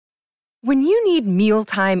When you need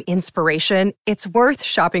mealtime inspiration, it's worth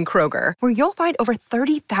shopping Kroger, where you'll find over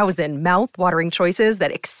 30,000 mouth-watering choices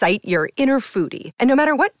that excite your inner foodie. And no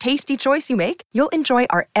matter what tasty choice you make, you'll enjoy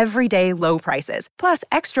our everyday low prices, plus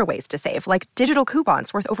extra ways to save, like digital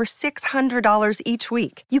coupons worth over $600 each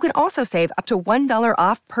week. You can also save up to $1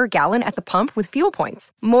 off per gallon at the pump with fuel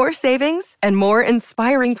points. More savings and more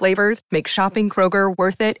inspiring flavors make shopping Kroger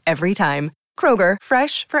worth it every time. Kroger,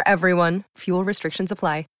 fresh for everyone. Fuel restrictions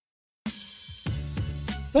apply.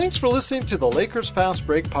 Thanks for listening to the Lakers Fast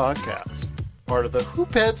Break podcast, part of the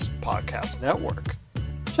Hoopheads Podcast Network.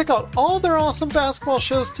 Check out all their awesome basketball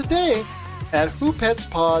shows today at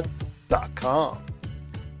hoopheadspod.com.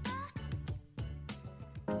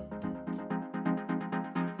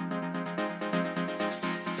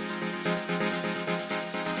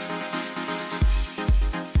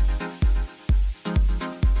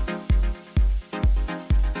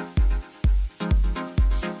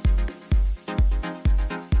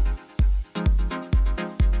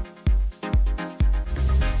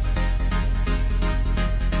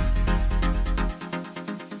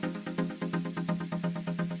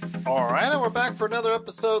 For another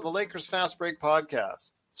episode of the Lakers Fast Break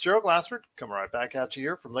podcast. It's Gerald Glassford coming right back at you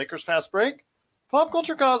here from Lakers Fast Break, Pop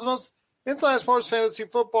Culture Cosmos, Inside Sports, Fantasy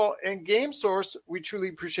Football, and Game Source. We truly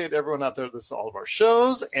appreciate everyone out there that listens to all of our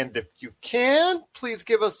shows. And if you can, please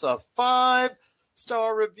give us a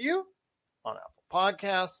 5-star review on Apple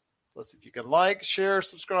Podcasts. Plus, if you can like, share,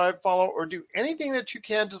 subscribe, follow, or do anything that you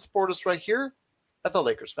can to support us right here at the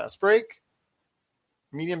Lakers Fast Break.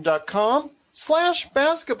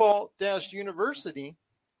 Medium.com/basketball-university.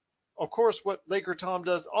 Of course, what Laker Tom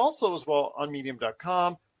does also as well on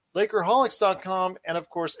Medium.com, Lakerholics.com, and of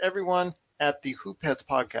course, everyone at the Hoopheads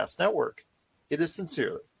Podcast Network. It is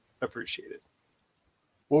sincerely appreciated.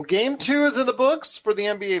 Well, Game 2 is in the books for the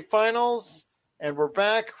NBA Finals, and we're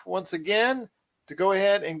back once again to go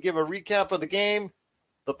ahead and give a recap of the game.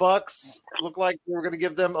 The Bucks look like we were going to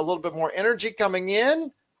give them a little bit more energy coming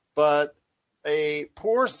in, but a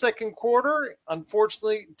poor second quarter,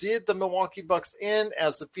 unfortunately, did the Milwaukee Bucks in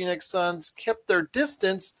as the Phoenix Suns kept their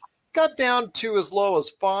distance, got down to as low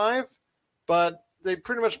as 5, but they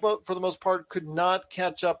pretty much, for the most part, could not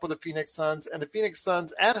catch up with the Phoenix Suns, and the Phoenix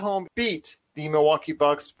Suns at home beat the Milwaukee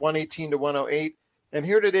Bucks 118-108. And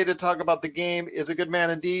here today to talk about the game is a good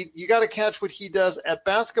man indeed. You got to catch what he does at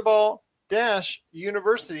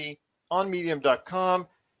basketball-university on medium.com.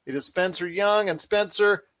 It is Spencer Young. And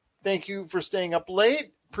Spencer, thank you for staying up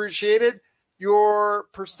late. Appreciate it. Your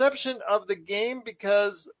perception of the game,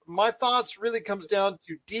 because my thoughts really comes down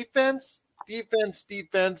to defense. The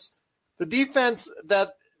defense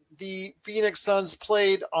that the Phoenix Suns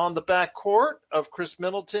played on the backcourt of Chris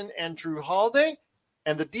Middleton and Drew Holiday,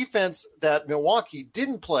 and the defense that Milwaukee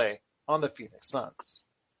didn't play on the Phoenix Suns.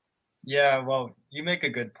 Yeah, well, you make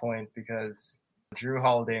a good point, because Drew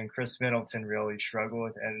Holiday and Chris Middleton really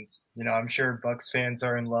struggled, and I'm sure Bucks fans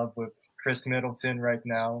are in love with Chris Middleton right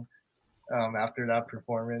now after that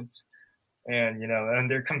performance. And, and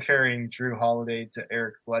they're comparing Drew Holiday to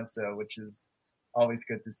Eric Bledsoe, which is always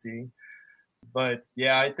good to see. But,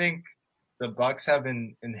 yeah, I think the Bucks have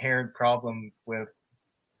an inherent problem with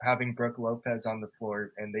having Brook Lopez on the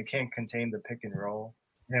floor, and they can't contain the pick and roll.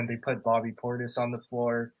 And they put Bobby Portis on the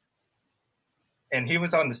floor. And he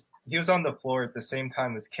was on the floor at the same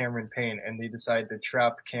time as Cameron Payne, and they decided to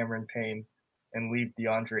trap Cameron Payne and leave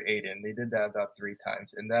DeAndre Ayton. They did that about 3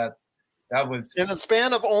 times, and that was in the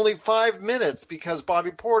span of only 5 minutes, because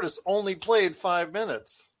Bobby Portis only played 5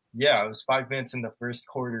 minutes. Yeah, it was 5 minutes in the first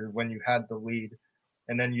quarter when you had the lead,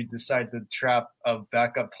 and then you decide to trap a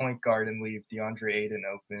backup point guard and leave DeAndre Ayton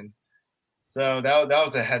open. So that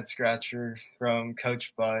was a head scratcher from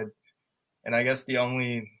Coach Bud, and I guess the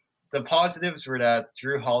positives were that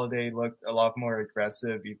Drew Holiday looked a lot more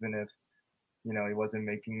aggressive, even if, he wasn't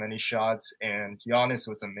making many shots, and Giannis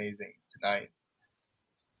was amazing tonight.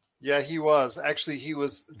 Yeah, he was. Actually, he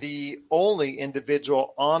was the only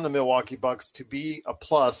individual on the Milwaukee Bucks to be a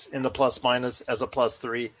plus in the plus-minus as a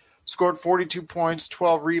 +3. Scored 42 points,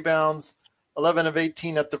 12 rebounds, 11 of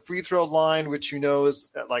 18 at the free throw line, which is,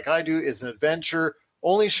 like I do, is an adventure.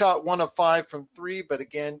 Only shot 1 of 5 from 3, but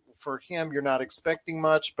again, for him, you're not expecting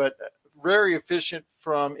much, but very efficient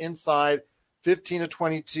from inside, 15 of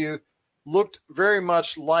 22. Looked very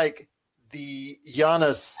much like the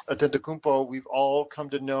Giannis Antetokounmpo we've all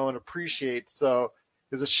come to know and appreciate. So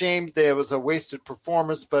it was a shame that it was a wasted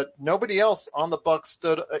performance, but nobody else on the Bucks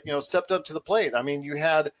stepped up to the plate. I mean, you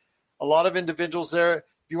had a lot of individuals there. If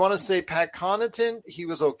you want to say Pat Connaughton, he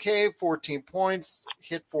was okay, 14 points,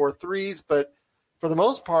 hit 4 threes, but for the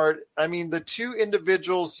most part, I mean, the 2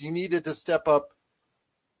 individuals you needed to step up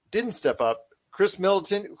didn't step up. Chris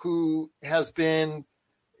Middleton, who has been,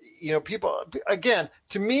 people, again,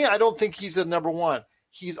 to me, I don't think he's a number one.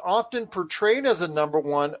 He's often portrayed as a number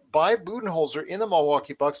one by Budenholzer in the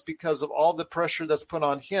Milwaukee Bucks because of all the pressure that's put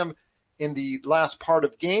on him in the last part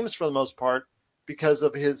of games for the most part because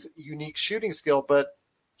of his unique shooting skill. But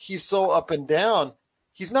he's so up and down.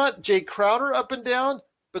 He's not Jay Crowder up and down,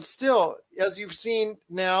 but still, as you've seen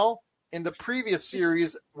now in the previous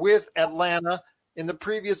series with Atlanta, in the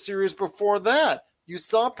previous series before that, you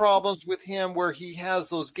saw problems with him where he has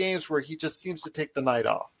those games where he just seems to take the night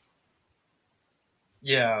off.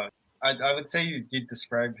 Yeah, I would say you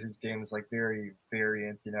described his game as like very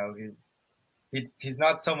variant. He's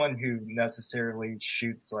not someone who necessarily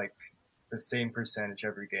shoots like the same percentage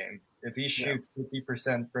every game. If he shoots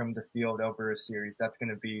 50% from the field over a series, that's going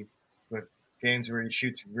to be with games where he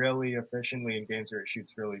shoots really efficiently and games where he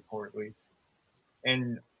shoots really poorly.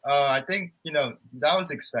 And I think, that was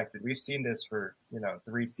expected. We've seen this for,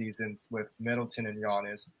 3 seasons with Middleton and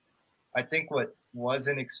Giannis. I think what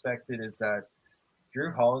wasn't expected is that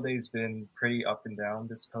Jrue Holiday's been pretty up and down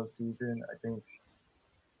this postseason. I think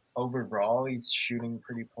overall he's shooting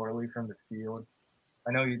pretty poorly from the field.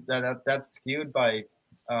 I know that's skewed by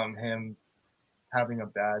him having a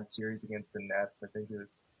bad series against the Nets. I think it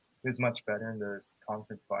was much better in the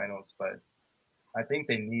conference finals, but I think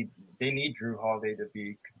they need Jrue Holiday to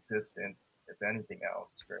be consistent, if anything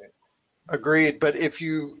else, right? Agreed. But if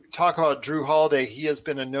you talk about Jrue Holiday, he has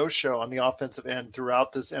been a no-show on the offensive end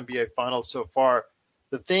throughout this NBA Finals so far.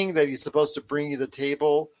 The thing that he's supposed to bring to the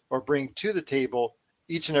table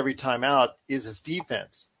each and every time out is his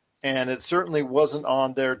defense. And it certainly wasn't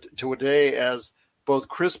on there today as both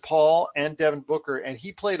Chris Paul and Devin Booker, and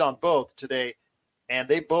he played on both today, and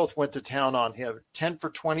they both went to town on him. 10 for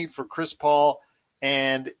 20 for Chris Paul,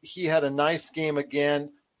 and he had a nice game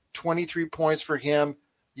again, 23 points for him.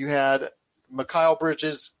 You had Mikal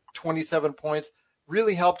Bridges, 27 points.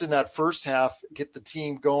 Really helped in that first half get the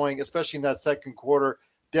team going, especially in that second quarter.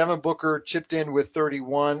 Devin Booker chipped in with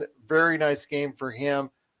 31. Very nice game for him.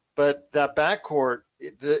 But that backcourt,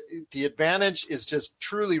 the advantage is just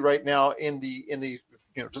truly right now in the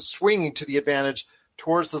just swinging to the advantage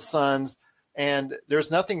towards the Suns. And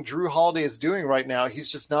there's nothing Jrue Holiday is doing right now. He's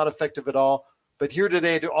just not effective at all. But here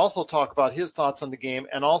today to also talk about his thoughts on the game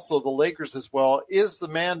and also the Lakers as well is the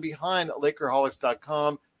man behind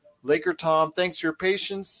LakerHolics.com. Laker Tom, thanks for your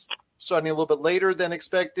patience. Starting a little bit later than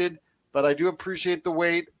expected, but I do appreciate the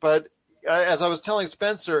wait. But as I was telling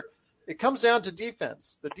Spencer, it comes down to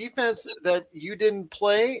defense. The defense that you didn't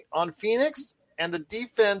play on Phoenix and the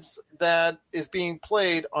defense that is being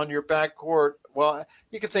played on your backcourt. Well,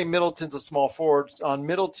 you could say Middleton's a small forward on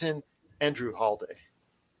Middleton and Jrue Holiday.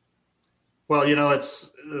 Well,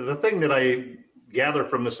 it's the thing that I gather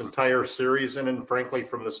from this entire series and frankly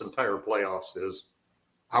from this entire playoffs is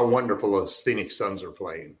how wonderful those Phoenix Suns are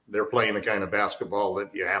playing. They're playing the kind of basketball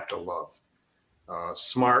that you have to love.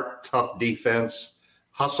 Smart, tough defense,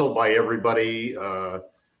 hustle by everybody.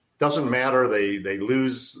 Doesn't matter. They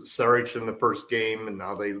lose Saric in the first game, and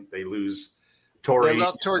now they lose Torrey. They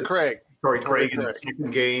lost Torrey Craig. Torrey Craig in the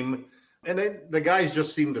second game. And then the guys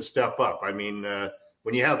just seem to step up. I mean,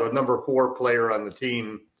 when you have the number 4 player on the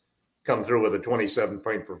team come through with a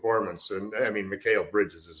 27-point performance, and I mean, Mikal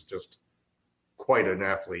Bridges is just quite an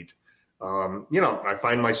athlete. I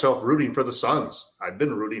find myself rooting for the Suns. I've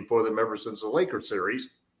been rooting for them ever since the Lakers series,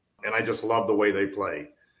 and I just love the way they play.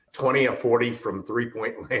 20 of 40 from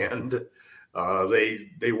three-point land.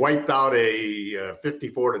 They wiped out a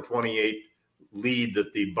 54-28 lead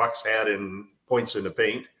that the Bucks had in points in the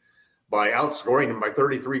paint by outscoring them by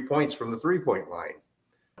 33 points from the three-point line.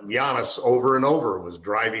 Giannis over and over was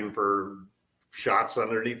driving for shots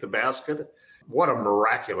underneath the basket. What a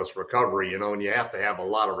miraculous recovery, and you have to have a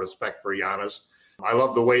lot of respect for Giannis. I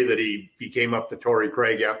love the way that he came up to Torrey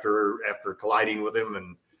Craig after colliding with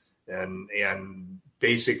him and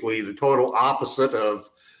basically the total opposite of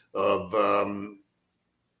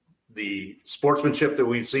the sportsmanship that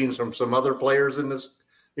we've seen from some other players in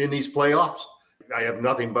these playoffs. I have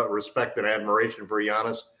nothing but respect and admiration for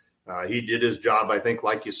Giannis. He did his job, I think,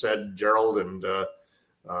 like you said, Gerald, and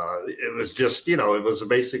it was just, it was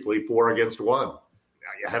basically 4 against 1.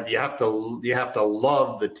 You have to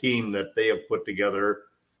love the team that they have put together.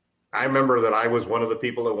 I remember that I was one of the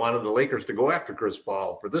people that wanted the Lakers to go after Chris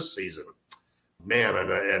Paul for this season. Man,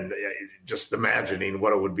 and just imagining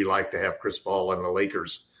what it would be like to have Chris Paul and the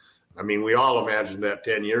Lakers. I mean, we all imagined that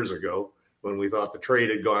 10 years ago when we thought the trade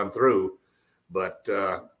had gone through. But,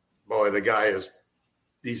 boy, the guy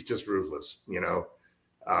he's just ruthless,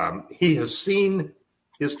 He has seen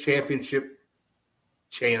his championship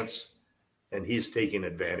chance and he's taking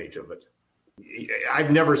advantage of it.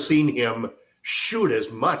 I've never seen him shoot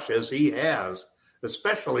as much as he has,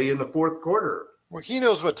 especially in the fourth quarter. Well, he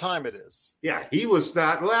knows what time it is. Yeah, he was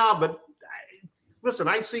not well, but listen,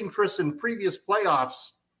 I've seen Chris in previous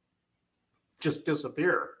playoffs just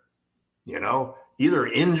disappear. Either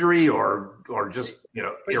injury or just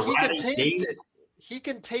But he can taste it. He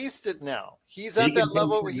can taste it now. He's at that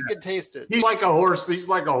level where he can taste it. He's like a horse. He's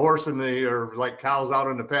like a horse or like cows out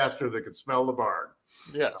in the pasture that can smell the barn.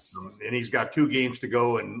 Yes. And he's got 2 games to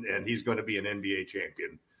go, and he's going to be an NBA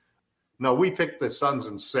champion. No, we picked the Suns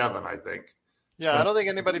in 7, I think. Yeah, I don't think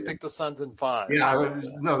anybody picked the Suns in 5. Yeah,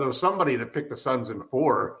 no, there was somebody that picked the Suns in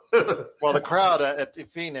 4. Well, the crowd at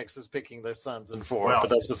Phoenix is picking the Suns in 4, but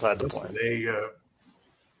that's beside the point.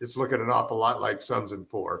 It's looking an awful lot like Suns in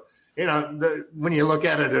 4. When you look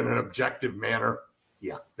at it in an objective manner,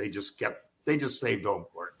 yeah, they just saved home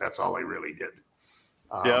court. That's all they really did.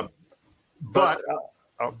 Yep. But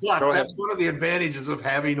that's one of the advantages of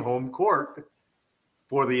having home court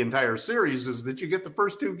for the entire series is that you get the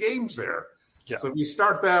first 2 games there. Yeah. So if you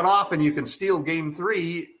start that off and you can steal game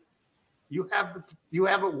 3, you have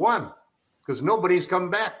it won because nobody's come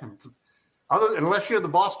back. Unless you're the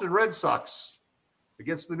Boston Red Sox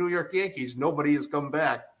against the New York Yankees, nobody has come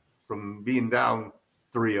back from being down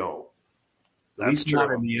 3-0. That's true.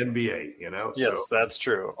 Not in the NBA, Yes, so, that's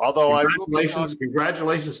true. Although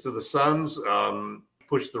congratulations to the Suns.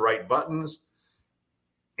 Push the right buttons.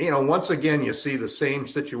 Once again, you see the same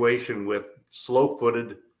situation with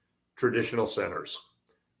slow-footed traditional centers.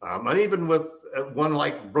 And even with one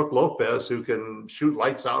like Brook Lopez, who can shoot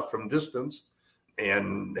lights out from distance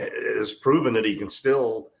and has proven that he can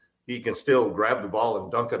still grab the ball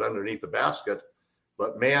and dunk it underneath the basket.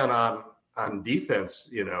 But man, on defense,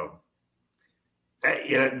 they're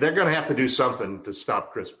going to have to do something to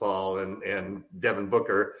stop Chris Paul and Devin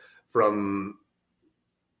Booker from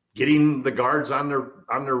getting the guards on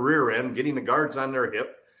their rear end, getting the guards on their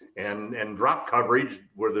hip, and drop coverage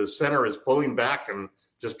where the center is pulling back and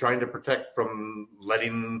just trying to protect from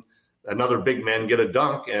letting another big man get a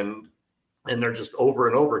dunk, and they're just over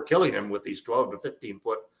and over killing him with these 12 to 15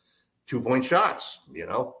 foot 2-point shots.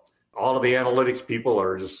 All of the analytics people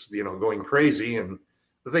are just going crazy, and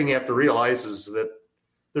the thing you have to realize is that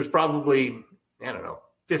there's probably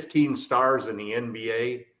 15 stars in the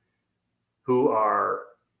NBA who are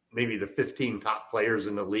maybe the 15 top players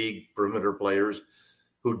in the league, perimeter players,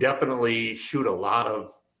 who definitely shoot a lot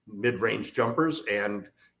of mid-range jumpers and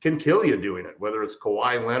can kill you doing it, whether it's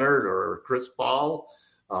Kawhi Leonard or Chris Paul.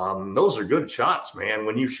 Those are good shots, man.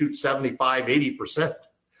 When you shoot 75, 80%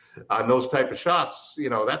 on those type of shots,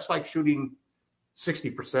 that's like shooting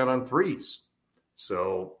 60% on threes.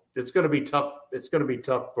 So it's going to be tough. It's going to be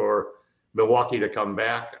tough for Milwaukee to come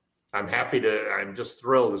back. I'm just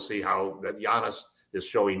thrilled to see how that Giannis is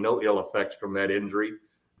showing no ill effects from that injury.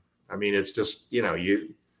 I mean, it's just,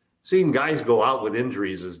 you seeing guys go out with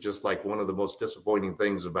injuries is just like one of the most disappointing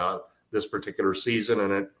things about this particular season.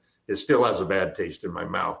 And it still has a bad taste in my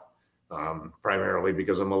mouth, primarily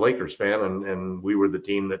because I'm a Lakers fan and we were the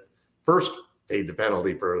team that first paid the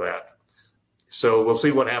penalty for that. So we'll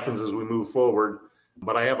see what happens as we move forward.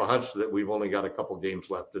 But I have a hunch that we've only got a couple games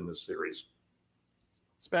left in this series.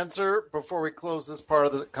 Spencer, before we close this part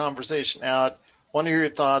of the conversation out, want to hear your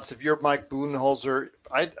thoughts. If you're Mike Budenholzer,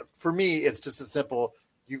 for me, it's just as simple.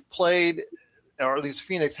 You've played, or at least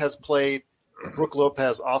Phoenix has played, Brook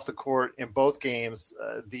Lopez off the court in both games.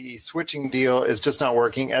 The switching deal is just not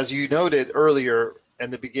working. As you noted earlier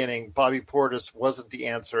in the beginning, Bobby Portis wasn't the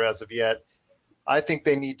answer as of yet. I think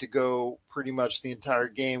they need to go pretty much the entire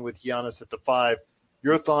game with Giannis at the 5.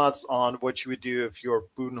 Your thoughts on what you would do if you're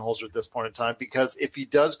Budenholzer at this point in time? Because if he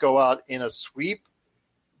does go out in a sweep,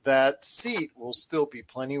 that seat will still be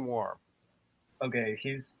plenty warm. Okay,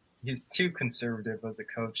 he's too conservative as a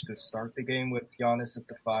coach to start the game with Giannis at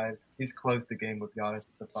the 5. He's closed the game with Giannis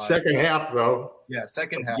at the 5. Second half, though. Yeah,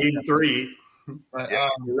 second half. Game 3. But yeah,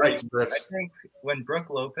 you're right, I think when Brook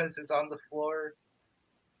Lopez is on the floor,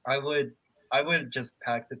 I would just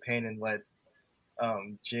pack the paint and let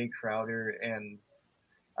Jay Crowder, and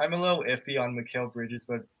I'm a little iffy on Mikal Bridges,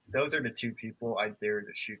 but those are the 2 people I dare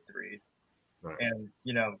to shoot threes. Right. And,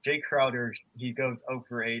 Jay Crowder, he goes 0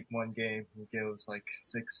 for 8 one game. He goes like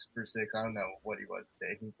 6 for 6. I don't know what he was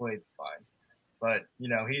today. He played fine. But,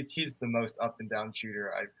 he's the most up and down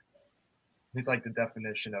shooter he's like the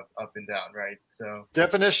definition of up and down, right? So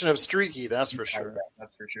definition of streaky, that's for sure.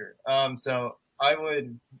 That's for sure. So I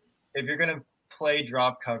would, if you're going to play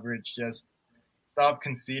drop coverage, just stop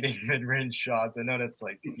conceding mid-range shots. I know that's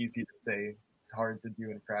like easy to say. It's hard to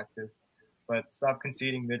do in practice. But stop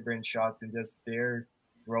conceding mid-range shots and just dare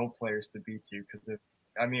role players to beat you. Because if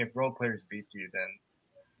role players beat you, then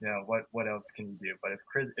what else can you do? But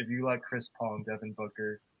if you let Chris Paul and Devin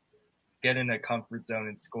Booker get in a comfort zone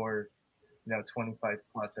and score 25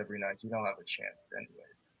 plus every night, you don't have a chance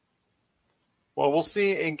anyways. Well, we'll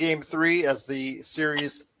see in Game 3 as the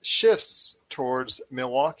series shifts towards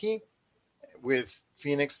Milwaukee, with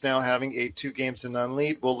Phoenix now having a 2-games-to-none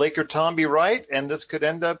lead. Will Laker Tom be right, and this could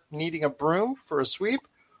end up needing a broom for a sweep?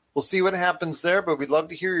 We'll see what happens there, but we'd love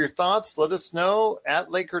to hear your thoughts. Let us know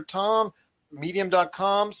at Laker Tom,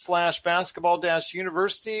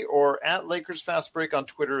 medium.com/basketball-university, or at Lakers Fast Break on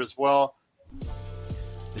Twitter as well.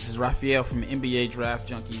 This is Raphael from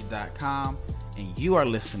NBADraftJunkies.com, and you are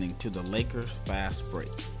listening to the Lakers Fast Break.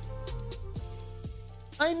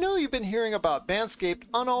 I know you've been hearing about Manscaped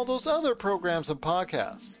on all those other programs and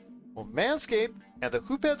podcasts. Well, Manscaped and the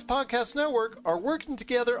Hoopheads Podcast Network are working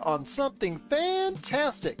together on something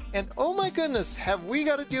fantastic. And oh my goodness, have we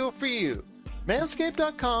got a deal for you.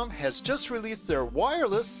 Manscaped.com has just released their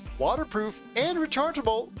wireless, waterproof, and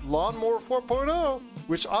rechargeable Lawnmower 4.0,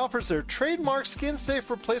 which offers their trademark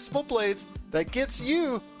skin-safe replaceable blades that gets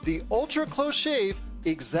you the ultra-close shave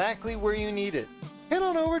exactly where you need it. Head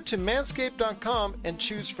on over to manscaped.com and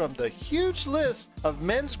choose from the huge list of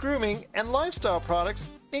men's grooming and lifestyle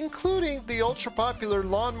products, including the ultra-popular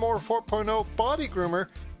Lawnmower 4.0 body groomer,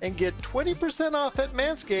 and get 20% off at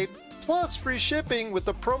Manscaped, plus free shipping with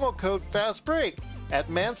the promo code FASTBREAK at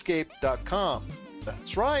manscaped.com.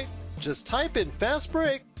 That's right, just type in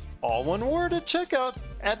FASTBREAK, all one word at checkout,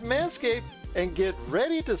 at Manscaped, and get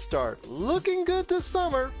ready to start looking good this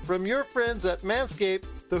summer from your friends at Manscaped,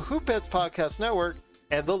 the Hoopheads Podcast Network,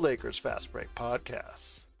 and the Lakers Fast Break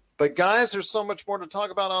Podcasts. But guys, there's so much more to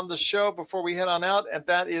talk about on the show before we head on out, and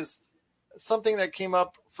that is something that came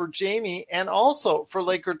up for Jamie and also for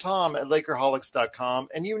Laker Tom at Lakerholics.com.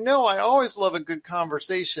 And I always love a good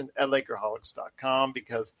conversation at Lakerholics.com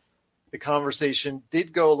because the conversation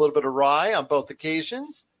did go a little bit awry on both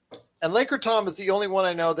occasions. And Laker Tom is the only one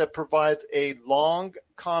I know that provides a long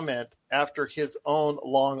comment after his own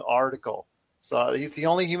long article. So he's the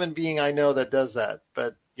only human being I know that does that.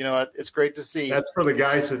 But it's great to see. That's for the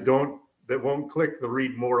guys that won't click the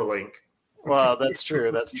read more link. Well, that's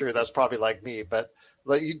true. That's true. That's probably like me. But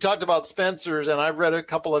you talked about Spencer's, and I've read a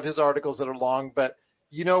couple of his articles that are long. But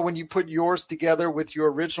when you put yours together with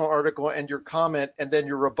your original article and your comment, and then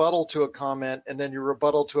your rebuttal to a comment, and then your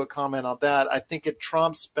rebuttal to a comment on that, I think it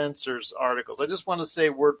trumps Spencer's articles. I just want to say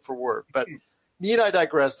word for word. But need I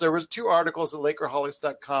digress? There was 2 articles at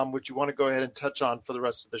Lakerholics.com which you want to go ahead and touch on for the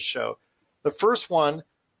rest of the show. The first one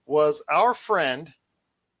was our friend,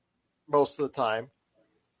 most of the time,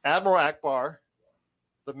 Admiral Akbar,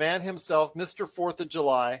 the man himself, Mr. 4th of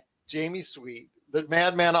July, Jamie Sweet, the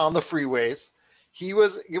madman on the freeways. He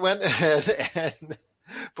went ahead and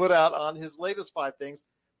put out on his latest 5 things.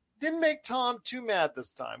 Didn't make Tom too mad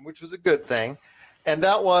this time, which was a good thing. And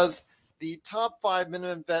that was the top 5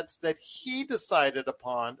 minimum bets that he decided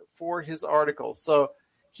upon for his article. So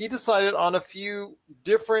he decided on a few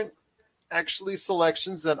different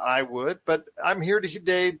selections than I would, but I'm here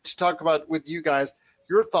today to talk about with you guys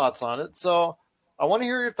your thoughts on it. So I want to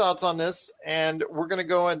hear your thoughts on this, and we're going to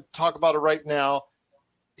go and talk about it right now.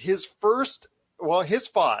 His 5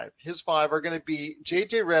 are going to be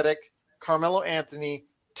J.J. Redick, Carmelo Anthony,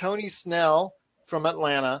 Tony Snell from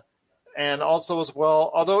Atlanta, and also as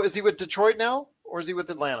well, although is he with Detroit now, or is he with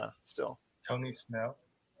Atlanta still? Tony Snell?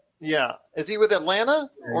 Yeah. Is he with Atlanta,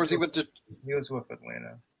 or is he with He was with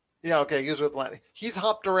Atlanta. Yeah, okay, he was with Atlanta. He's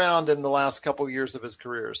hopped around in the last couple of years of his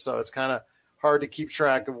career, so it's kind of hard to keep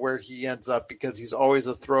track of where he ends up because he's always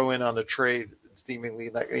a throw-in on a trade,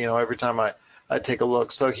 seemingly, every time I take a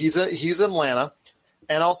look. So he's in Atlanta,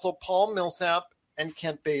 and also Paul Millsap and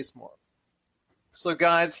Kent Bazemore. So,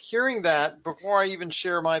 guys, hearing that, before I even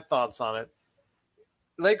share my thoughts on it,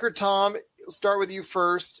 Laker Tom, we'll start with you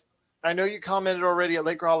first. I know you commented already at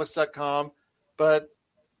Lakerholics.com, but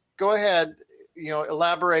go ahead,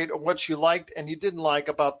 elaborate on what you liked and you didn't like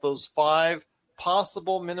about those 5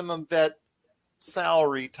 possible minimum bet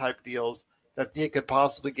salary type deals that they could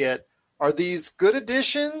possibly get. Are these good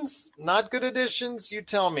additions, not good additions? You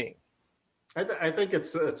tell me. I think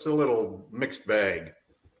it's a little mixed bag.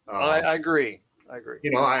 I agree.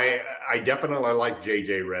 I definitely like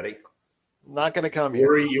J.J. Redick. Not going to come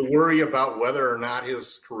here. You worry about whether or not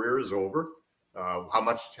his career is over, how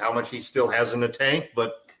much he still has in the tank,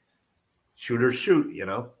 but shooters shoot,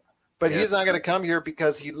 But he's not going to come here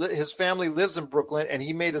because his family lives in Brooklyn, and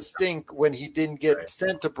he made a stink when he didn't get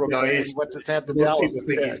sent to Brooklyn. And he went to Dallas. People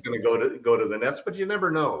think he's going to go to the Nets, but you never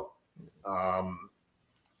know.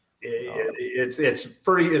 It's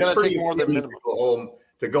pretty. It's pretty take more than minimum.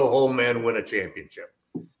 to go home and win a championship.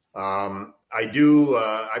 I'm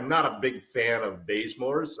not a big fan of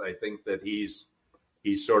Bazemore's. I think that he's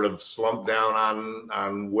sort of slumped down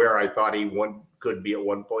on where I thought he could be at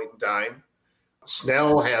one point in time.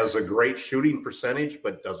 Snell has a great shooting percentage,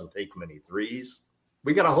 but doesn't take many threes.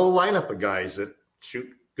 We got a whole lineup of guys that shoot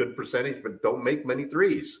good percentage, but don't make many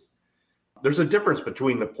threes. There's a difference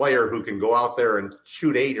between the player who can go out there and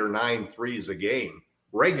shoot 8 or 9 threes a game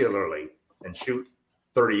regularly and shoot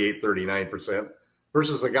 38, 39%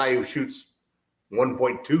 versus a guy who shoots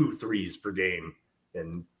 1.2 threes per game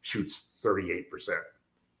and shoots 38%.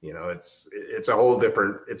 You know, it's a whole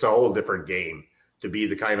different game to be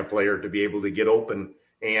the kind of player to be able to get open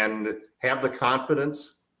and have the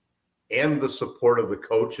confidence and the support of the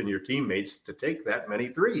coach and your teammates to take that many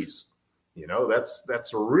threes. You know,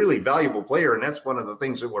 that's a really valuable player, and that's one of the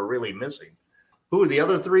things that we're really missing. Who are the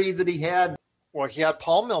other 3 that he had? Well, he had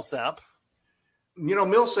Paul Millsap. You know,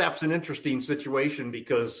 Millsap's an interesting situation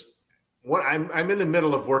because I'm in the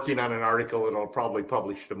middle of working on an article that I'll probably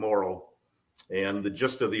publish tomorrow. And the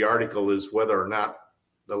gist of the article is whether or not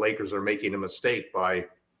the Lakers are making a mistake by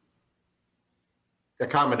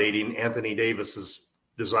accommodating Anthony Davis's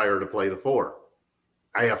desire to play the 4.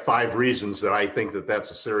 I have 5 reasons that I think that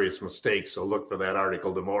that's a serious mistake. So look for that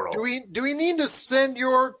article tomorrow. Do we need to send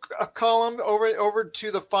your column over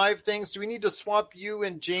to the 5 things? Do we need to swap you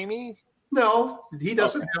and Jamie? No, he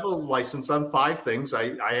doesn't have a license on 5 things.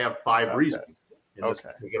 I have 5 reasons in this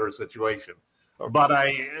particular situation.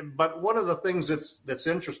 Okay. But one of the things that's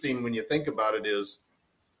interesting when you think about it is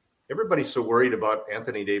everybody's so worried about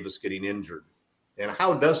Anthony Davis getting injured. And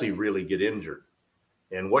how does he really get injured?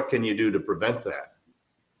 And what can you do to prevent that?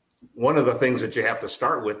 One of the things that you have to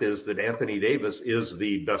start with is that Anthony Davis is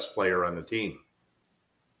the best player on the team.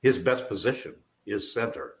 His best position is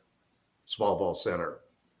center, small ball center.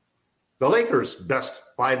 The Lakers' best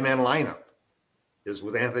 5-man lineup is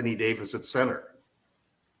with Anthony Davis at center.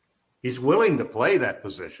 He's willing to play that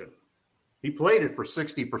position. He played it for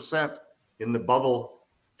 60% in the bubble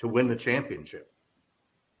to win the championship.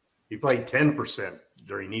 He played 10%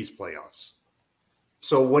 during these playoffs.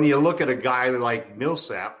 So when you look at a guy like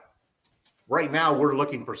Millsap, right now we're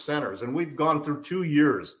looking for centers, and we've gone through 2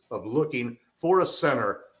 years of looking for a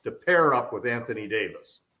center to pair up with Anthony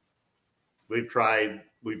Davis. We've tried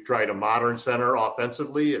a modern center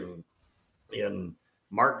offensively in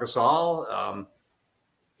Marc Gasol,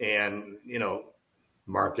 and you know,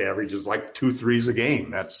 Mark averages like 2 threes a game.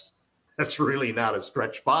 That's really not a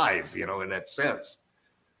stretch 5, you know, in that sense.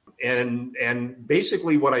 And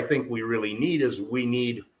basically what I think we really need is we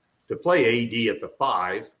need to play AD at the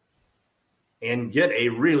 5 and get a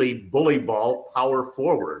really bully ball power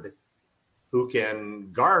forward who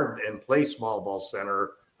can guard and play small ball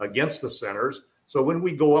center against the centers. So when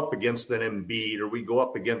we go up against an Embiid or we go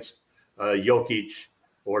up against Jokic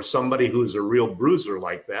or somebody who's a real bruiser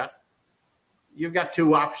like that, you've got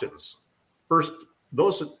 2 options. First,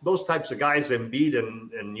 those types of guys, Embiid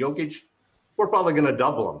and Jokic, we're probably going to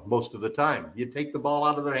double them most of the time. You take the ball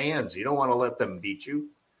out of their hands. You don't want to let them beat you.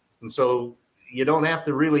 And so you don't have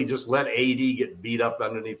to really just let AD get beat up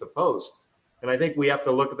underneath the post. And I think we have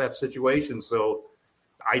to look at that situation. So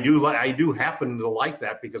I do happen to like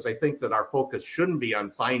that because I think that our focus shouldn't be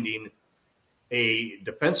on finding a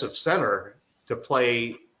defensive center to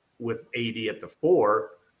play with AD at the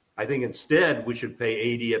 4. I think instead we should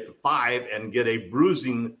pay AD at the 5 and get a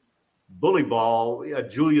bruising bully ball, a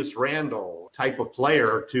Julius Randle type of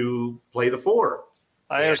player to play the 4.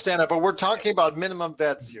 I understand that, but we're talking about minimum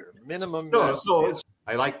bets here.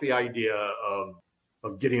 I like the idea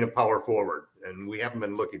of getting a power forward, and we haven't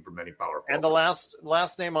been looking for many power forwards. And the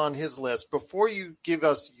last name on his list, before you give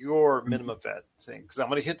us your minimum bet thing, because I'm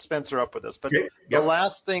going to hit Spencer up with this, but the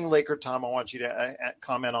last thing, Laker Tom, I want you to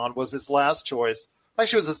comment on was his last choice.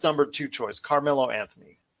 Actually, it was his number 2 choice, Carmelo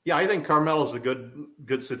Anthony. Yeah, I think Carmelo's a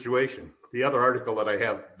good situation. The other article that I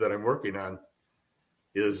have that I'm working on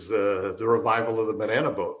is the revival of the banana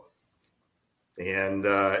boat. And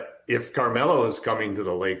if Carmelo is coming to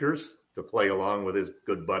the Lakers to play along with his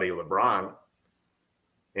good buddy LeBron,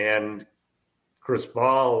 and Chris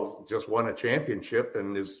Paul just won a championship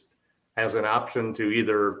and has an option to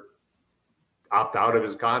either opt out of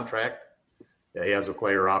his contract. He has a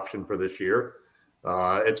player option for this year.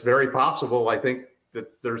 It's very possible, I think, that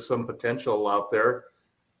there's some potential out there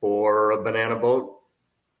for a banana boat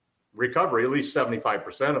recovery, at least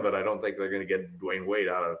 75% of it. I don't think they're going to get Dwayne Wade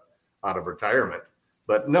out of retirement.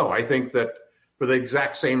 But no, I think that for the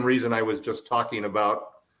exact same reason I was just talking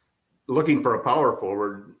about looking for a power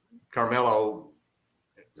forward, Carmelo,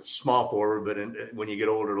 small forward, but when you get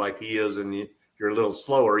older like he is and you're a little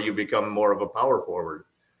slower, you become more of a power forward.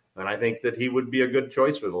 And I think that he would be a good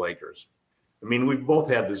choice for the Lakers. I mean, we've both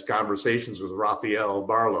had these conversations with Rafael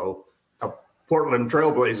Barlow, a Portland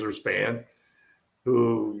Trailblazers fan,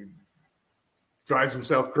 who drives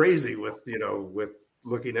himself crazy with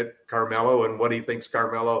looking at Carmelo and what he thinks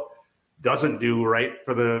Carmelo doesn't do right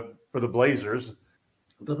for the Blazers.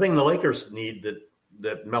 The thing the Lakers need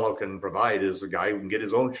that Melo can provide is a guy who can get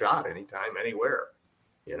his own shot anytime, anywhere.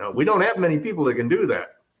 We don't have many people that can do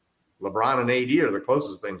that. LeBron and AD are the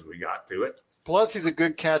closest things we got to it. Plus, he's a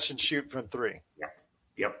good catch and shoot from three.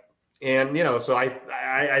 Yep. And, so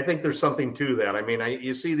I think there's something to that. I mean,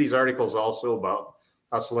 you see these articles also about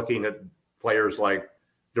us looking at players like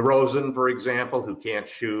DeRozan, for example, who can't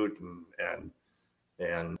shoot,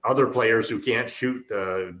 and other players who can't shoot.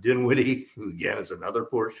 Dinwiddie, who again is another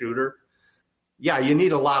poor shooter. Yeah, you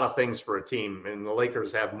need a lot of things for a team, and the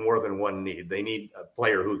Lakers have more than one need. They need a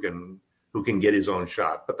player who can get his own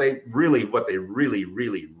shot. But what they really,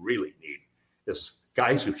 really, really need is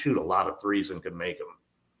guys who shoot a lot of threes and can make them.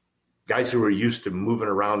 Guys who are used to moving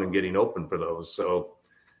around and getting open for those. So,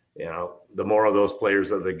 the more of those players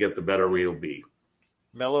that they get, the better we'll be.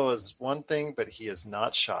 Melo is one thing, but he is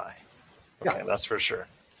not shy. Okay, Yeah. That's for sure.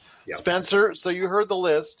 Yeah. Spencer, so you heard the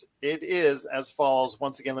list. It is as follows.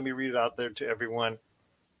 Once again, let me read it out there to everyone.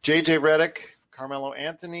 J.J. Redick, Carmelo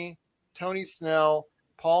Anthony, Tony Snell,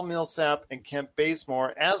 Paul Millsap, and Kent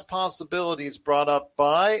Bazemore as possibilities brought up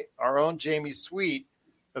by our own Jamie Sweet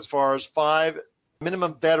as far as 5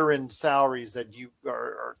 minimum veteran salaries that you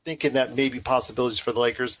are thinking that may be possibilities for the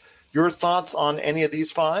Lakers. Your thoughts on any of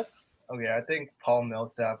these 5? Okay, I think Paul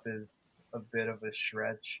Millsap is a bit of a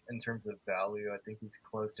stretch in terms of value. I think he's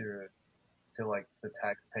closer to like the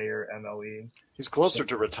taxpayer MLE. He's closer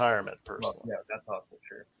to retirement, personally. Well, yeah, that's also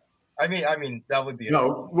true. I mean that would be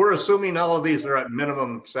We're assuming all of these are at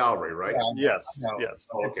minimum salary, right? Yes.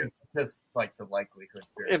 Oh, okay. Just like the likelihood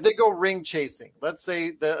here. If they go ring chasing, let's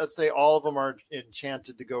say all of them are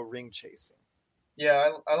enchanted to go ring chasing.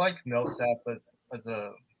 Yeah, I like Millsap as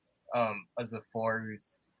a 4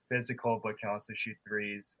 who's physical but can also shoot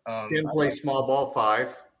threes. Can play small ball 5.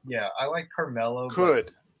 Yeah, I like Carmelo.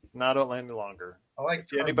 Could not any longer. I like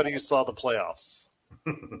Anybody who saw the playoffs.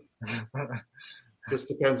 Just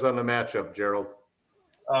depends on the matchup, Gerald.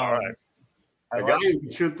 All right. A guy who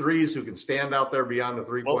can shoot threes, who can stand out there beyond the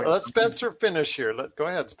 3-point. Well, let Spencer finish here. Go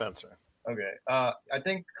ahead, Spencer. Okay. I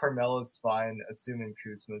think Carmelo's fine, assuming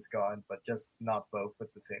Kuzma's gone, but just not both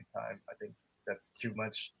at the same time. I think that's too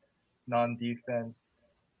much non-defense.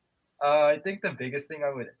 I think the biggest thing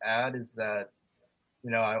I would add is that,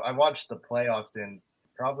 I watched the playoffs, and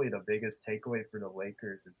probably the biggest takeaway for the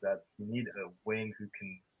Lakers is that you need a wing who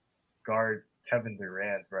can guard Kevin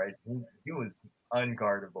Durant, right? He was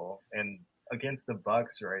unguardable, and against the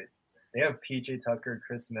Bucks, right? They have PJ Tucker,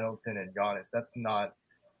 Chris Middleton, and Giannis. That's not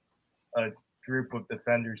a group of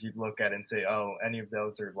defenders you'd look at and say, oh, any of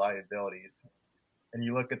those are liabilities. And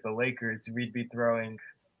you look at the Lakers, we'd be throwing,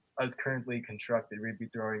 as currently constructed, we'd be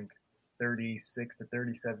throwing 36 to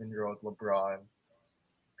 37-year-old LeBron,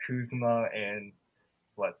 Kuzma, and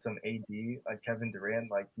some AD, like Kevin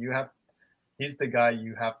Durant. Like he's the guy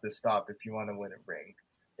you have to stop if you want to win a ring.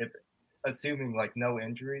 If assuming like no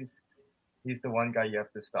injuries, he's the one guy you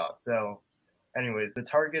have to stop. So anyways, the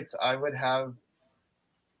targets I would have: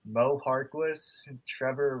 Mo Harkless,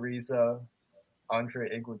 Trevor Ariza,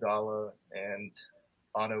 Andre Iguodala, and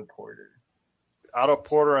Otto Porter. Otto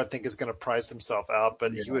Porter, I think, is going to price himself out,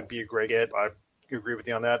 but he would be a great get. I agree with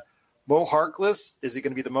you on that. Mo Harkless, is he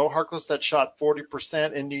going to be the Mo Harkless that shot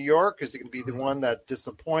 40% in New York? Is he going to be the one that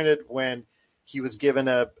disappointed when he was given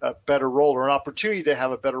a better role or an opportunity to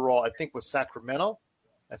have a better role, I think, with Sacramento,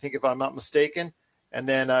 I think, if I'm not mistaken. And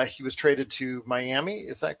then he was traded to Miami.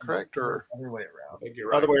 Is that correct? Or other way around? I think you're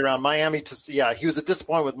right. Other way around. Miami he was a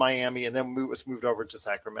disappointment with Miami, and then was moved over to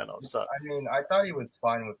Sacramento. So I mean, I thought he was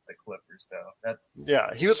fine with the Clippers,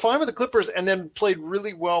 though. He was fine with the Clippers, and then played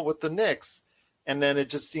really well with the Knicks. And then it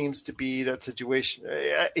just seems to be that situation.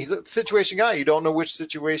 He's a situation guy. You don't know which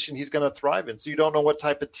situation he's going to thrive in, so you don't know what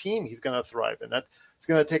type of team he's going to thrive in. That's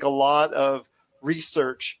going to take a lot of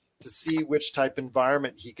research to see which type of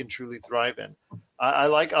environment he can truly thrive in. I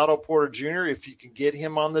like Otto Porter Jr. If you can get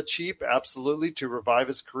him on the cheap, absolutely, to revive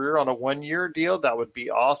his career on a 1-year deal, that would be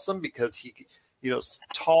awesome, because he,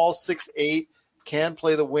 tall, 6'8", can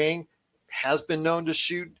play the wing, has been known to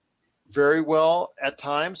shoot very well at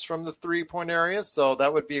times from the 3-point area. So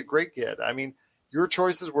that would be a great get. I mean, your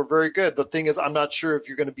choices were very good. The thing is, I'm not sure if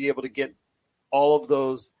you're going to be able to get all of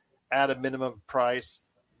those at a minimum price,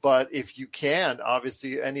 but if you can,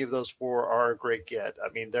 obviously any of those 4 are a great get.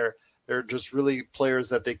 I mean, they're just really players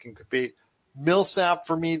that they can compete. Millsap,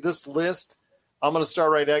 for me, this list, I'm going to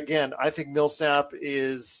start right again. I think Millsap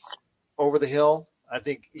is over the hill. I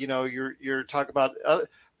think, you're talking about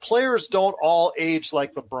players don't all age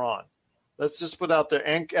like LeBron. Let's just put out there,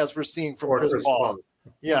 and as we're seeing from Chris Paul.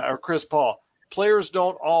 Yeah, or Chris Paul. Players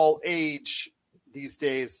don't all age these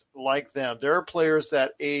days like them. There are players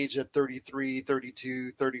that age at 33,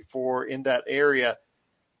 32, 34 in that area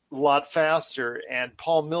a lot faster. And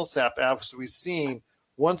Paul Millsap, as we've seen,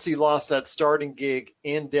 once he lost that starting gig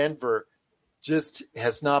in Denver, just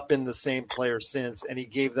has not been the same player since, and he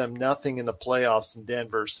gave them nothing in the playoffs in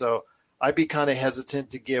Denver. So I'd be kind of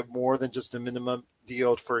hesitant to give more than just a minimum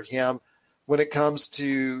deal for him. When it comes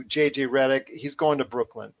to J.J. Redick, he's going to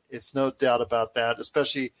Brooklyn. It's no doubt about that,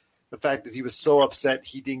 especially the fact that he was so upset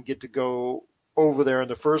he didn't get to go over there in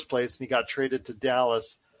the first place and he got traded to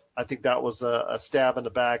Dallas. I think that was a stab in the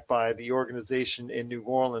back by the organization in New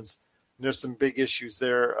Orleans. And there's some big issues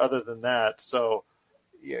there other than that. So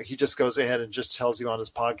he just goes ahead and just tells you on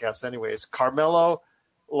his podcast anyways. Carmelo,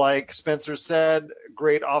 like Spencer said,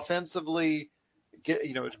 great offensively,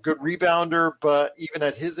 good rebounder, but even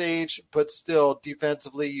at his age, but still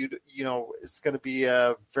defensively, it's going to be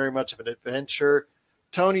very much of an adventure.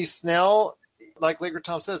 Tony Snell, like Laker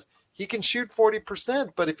Tom says, he can shoot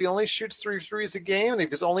 40%, but if he only shoots 3 threes a game and if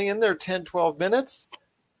he's only in there 10, 12 minutes,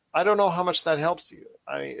 I don't know how much that helps you.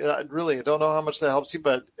 I don't know how much that helps you,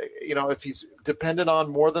 but if he's dependent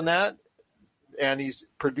on more than that and he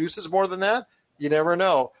produces more than that, you never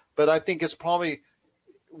know. But I think it's probably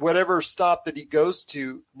whatever stop that he goes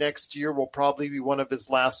to next year will probably be one of his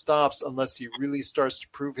last stops unless he really starts to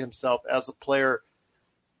prove himself as a player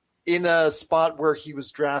in a spot where he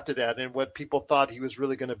was drafted at and what people thought he was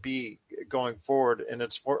really going to be going forward. And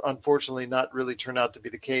it's unfortunately not really turned out to be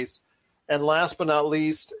the case. And last but not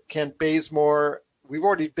least, Kent Bazemore. We've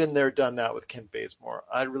already been there, done that with Kent Bazemore.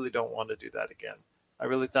 I really don't want to do that again. I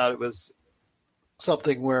really thought it was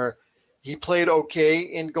something where he played okay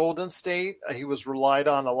in Golden State. He was relied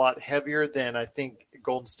on a lot heavier than I think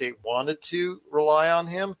Golden State wanted to rely on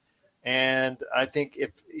him. And I think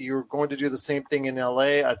if you're going to do the same thing in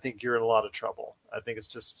LA, I think you're in a lot of trouble. I think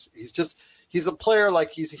he's a player like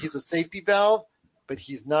he's a safety valve, but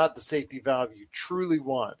he's not the safety valve you truly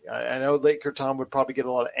want. I know Laker Tom would probably get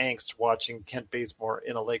a lot of angst watching Kent Bazemore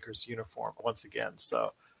in a Lakers uniform once again.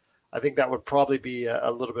 So I think that would probably be a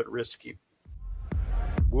little bit risky.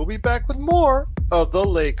 We'll be back with more of the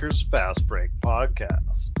Lakers Fast Break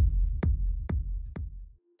podcast.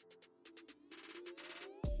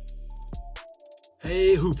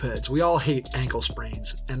 Hey, hoopheads, we all hate ankle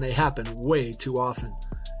sprains, and they happen way too often.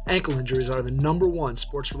 Ankle injuries are the #1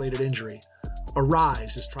 sports-related injury.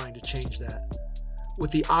 Arise is trying to change that.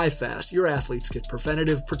 With the iFast, your athletes get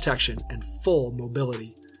preventative protection and full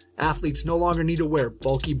mobility. Athletes no longer need to wear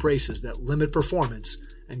bulky braces that limit performance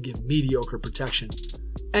and give mediocre protection.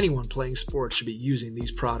 Anyone playing sports should be using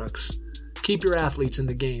these products. Keep your athletes in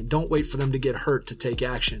the game. Don't wait for them to get hurt to take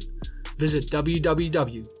action. Visit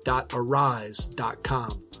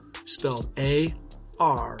www.arise.com, spelled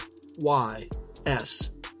ARYSE,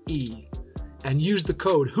 and use the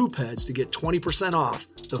code HOOPHEADS to get 20% off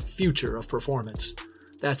the future of performance.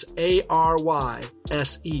 That's ARYSE.com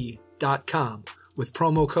with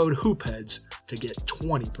promo code HOOPHEADS to get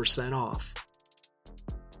 20% off.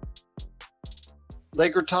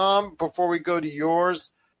 Laker Tom, before we go to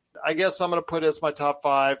yours, I guess I'm going to put it as my top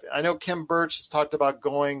 5. I know Kim Birch has talked about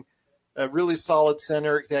going a really solid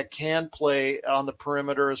center that can play on the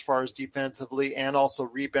perimeter as far as defensively and also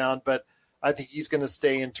rebound, but I think he's going to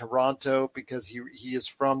stay in Toronto because he is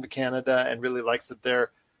from Canada and really likes it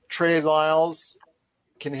there. Trey Lyles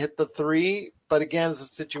can hit the 3, but again, it's a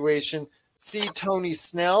situation. See Tony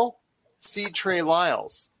Snell, see Trey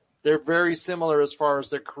Lyles. They're very similar as far as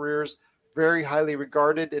their careers, very highly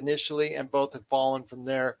regarded initially, and both have fallen from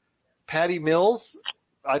there. Patty Mills,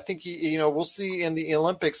 I think we'll see in the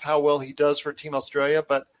Olympics how well he does for Team Australia,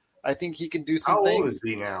 but I think he can do some things. How old is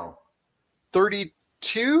he now?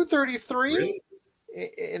 32, 33, really?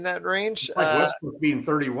 In that range. It's like Westbrook being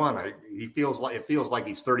 31. It feels like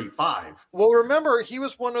he's 35. Well, remember, he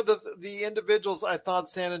was one of the individuals I thought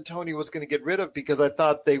San Antonio was going to get rid of because I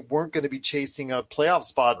thought they weren't going to be chasing a playoff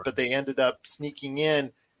spot, but they ended up sneaking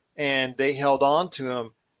in and they held on to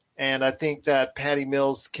him. And I think that Patty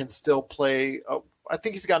Mills can still play. I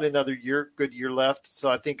think he's got another good year left. So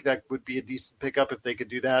I think that would be a decent pickup if they could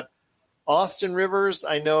do that. Austin Rivers,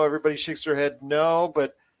 I know everybody shakes their head no,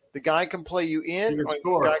 but the guy can play you in or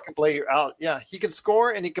the guy can play you out. Yeah, he can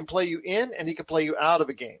score and he can play you in and he can play you out of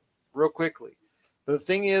a game real quickly. But the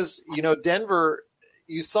thing is, Denver,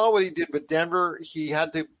 you saw what he did with Denver. He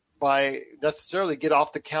had to necessarily get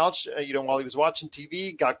off the couch, while he was watching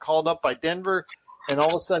TV, got called up by Denver. and all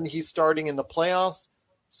of a sudden he's starting in the playoffs.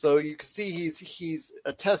 So you can see he's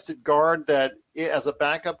a tested guard that as a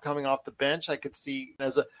backup coming off the bench, I could see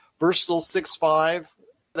as a versatile 6'5"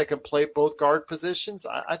 that can play both guard positions.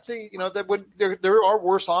 I'd say, there are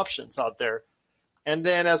worse options out there. And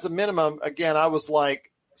then as a minimum, again, I was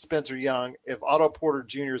like Spencer Young, if Otto Porter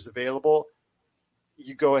Jr. is available,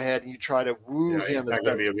 you go ahead and you try to woo him. He's not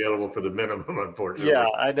going to be available for the minimum, unfortunately. Yeah,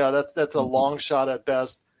 I know. That's a long shot at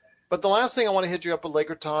best. But the last thing I want to hit you up with,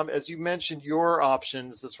 Laker Tom, as you mentioned your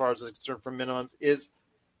options as far as it's concerned for minimums, is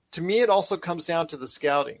to me it also comes down to the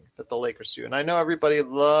scouting that the Lakers do. And I know everybody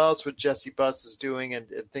loves what Jesse Buss is doing and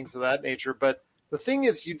things of that nature, but the thing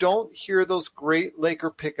is you don't hear those great Laker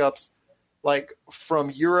pickups like from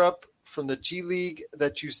Europe, from the G League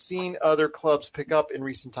that you've seen other clubs pick up in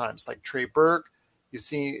recent times, like Trey Burke. You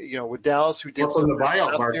see, with Dallas, who did some in the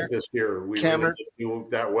buyout market this year. We really didn't do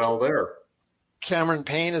that well there. Cameron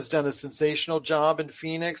Payne has done a sensational job in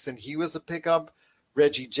Phoenix, and he was a pickup.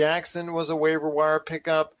 Reggie Jackson was a waiver wire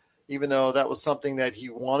pickup, even though that was something that he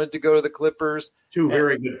wanted to go to the Clippers. Two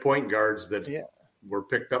very good point guards that were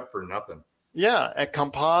picked up for nothing. Yeah, at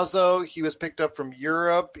Campazzo, he was picked up from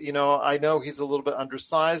Europe. I know he's a little bit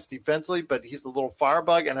undersized defensively, but he's a little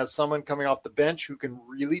firebug, and as someone coming off the bench who can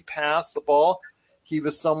really pass the ball, he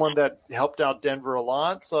was someone that helped out Denver a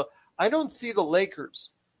lot. So I don't see the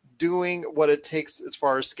Lakers doing what it takes as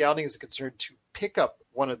far as scouting is concerned to pick up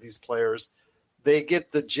one of these players. They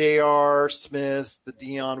get the J.R. Smiths, the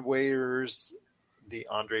Dion Waiters, the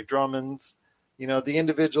Andre Drummonds, the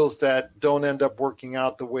individuals that don't end up working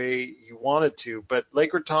out the way you wanted to. But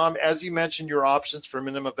Laker Tom, as you mentioned, your options for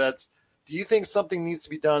minimum bets, do you think something needs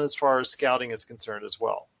to be done as far as scouting is concerned as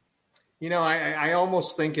well? I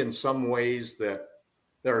almost think in some ways that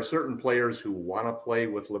there are certain players who want to play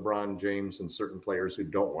with LeBron James and certain players who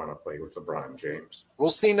don't want to play with LeBron James.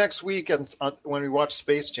 We'll see next week when we watch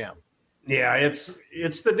Space Jam. Yeah,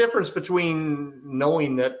 it's the difference between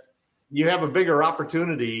knowing that you have a bigger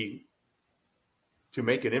opportunity to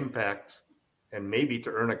make an impact and maybe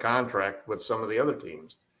to earn a contract with some of the other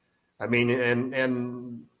teams. I mean,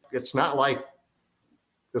 and it's not like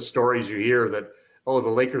the stories you hear that, the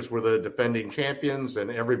Lakers were the defending champions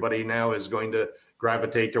and everybody now is going to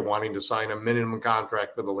gravitate to wanting to sign a minimum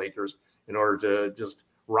contract for the Lakers in order to just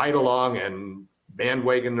ride along and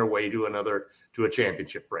bandwagon their way to a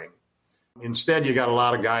championship ring. Instead, you got a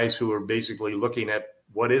lot of guys who are basically looking at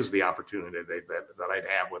what is the opportunity that I'd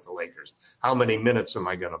have with the Lakers? How many minutes am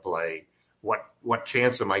I going to play? What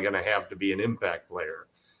chance am I going to have to be an impact player?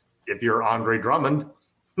 If you're Andre Drummond,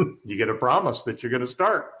 you get a promise that you're going to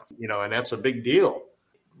start, and that's a big deal.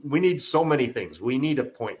 We need so many things. We need a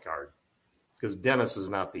point guard because Dennis is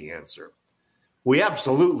not the answer. We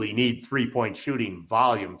absolutely need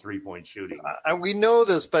volume 3-point shooting. We know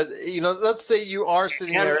this, but let's say you are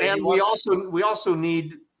sitting there, and we also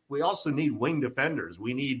need wing defenders.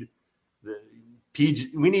 We need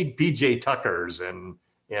PJ Tuckers and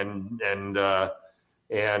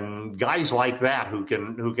guys like that who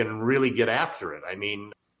can really get after it. I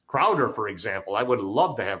mean, Crowder, for example, I would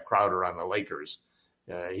love to have Crowder on the Lakers.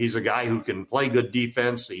 He's a guy who can play good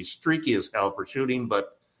defense. He's streaky as hell for shooting,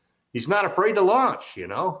 but he's not afraid to launch,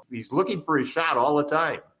 He's looking for his shot all the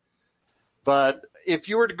time. But if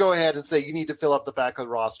you were to go ahead and say you need to fill up the back of the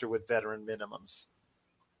roster with veteran minimums,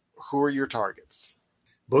 who are your targets?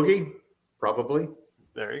 Boogie, probably.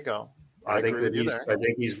 There you go. I think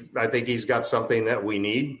he's got something that we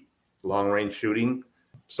need: long-range shooting,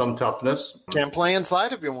 some toughness. Can play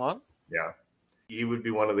inside if you want. Yeah, he would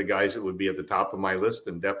be one of the guys that would be at the top of my list,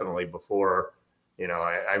 and definitely before.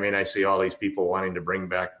 I see all these people wanting to bring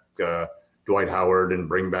back Dwight Howard and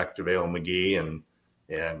bring back JaVale McGee and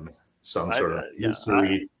some sort of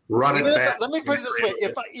run it back. Let me put it this way: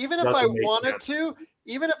 even if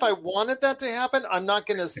I wanted that to happen, I'm not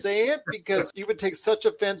going to say it because you would take such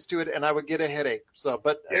offense to it, and I would get a headache. So,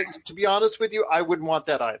 but to be honest with you, I wouldn't want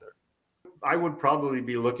that either. I would probably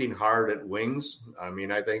be looking hard at wings. I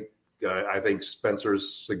mean, I think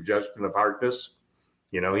Spencer's suggestion of Harkless,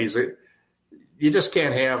 you just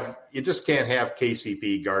can't have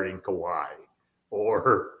KCP guarding Kawhi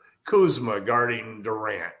or Kuzma guarding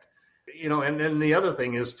Durant. And then the other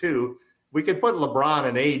thing is too, we could put LeBron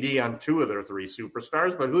and AD on two of their three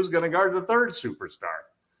superstars, but who's going to guard the third superstar?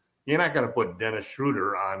 You're not going to put Dennis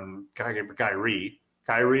Schroeder on Kyrie.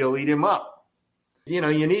 Kyrie will eat him up. You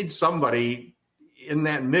need somebody in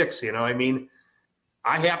that mix.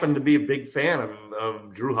 I happen to be a big fan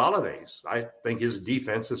of Drew Holiday's. I think his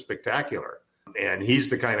defense is spectacular. And he's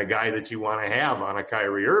the kind of guy that you want to have on a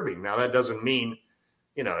Kyrie Irving. Now, that doesn't mean,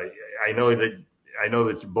 I know that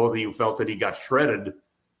both of you felt that he got shredded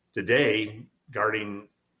today guarding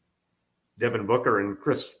Devin Booker and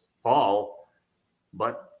Chris Paul,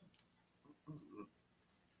 but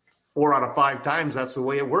 4 out of 5 times that's the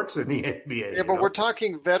way it works in the NBA. Yeah, but we're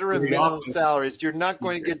talking veteran minimum salaries. You're not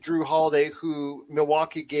going to get Drew Holiday, who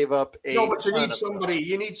Milwaukee gave up a. No, but you need somebody.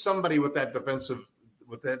 You need somebody with that defensive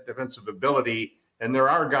ability, and there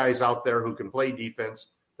are guys out there who can play defense.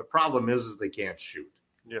 The problem is they can't shoot.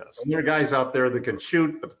 Yes. And there are guys out there that can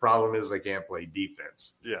shoot, but the problem is they can't play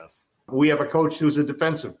defense. Yes. We have a coach who's a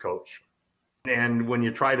defensive coach. And when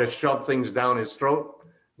you try to shove things down his throat,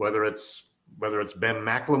 whether it's Ben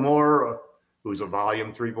McLemore, who's a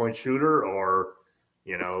volume 3-point shooter, or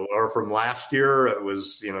from last year, it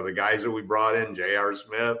was, the guys that we brought in, J.R.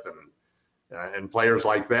 Smith and players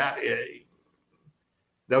like that,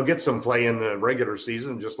 they'll get some play in the regular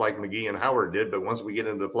season, just like McGee and Howard did. But once we get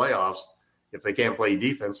into the playoffs, if they can't play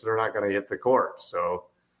defense, they're not going to hit the court. So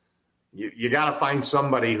you got to find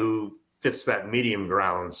somebody who fits that medium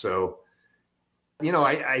ground. So,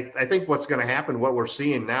 I think what's going to happen, what we're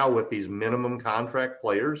seeing now with these minimum contract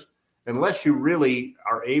players, unless you really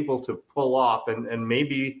are able to pull off, and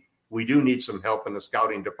maybe we do need some help in the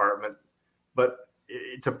scouting department, but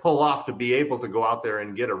to pull off, to be able to go out there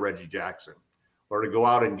and get a Reggie Jackson or to go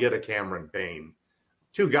out and get a Cameron Payne,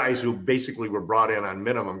 2 guys who basically were brought in on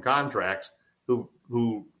minimum contracts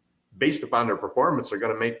who based upon their performance are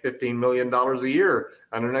going to make $15 million a year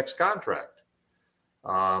on their next contract.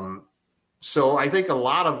 So I think a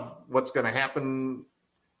lot of what's going to happen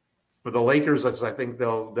for the Lakers is I think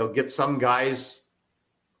they'll get some guys,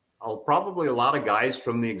 probably a lot of guys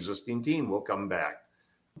from the existing team will come back.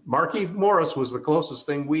 Markieff Morris was the closest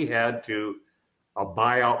thing we had to a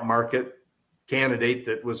buyout market candidate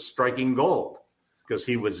that was striking gold, because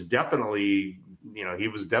he was definitely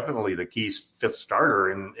the key 5th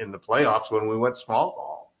starter in the playoffs when we went small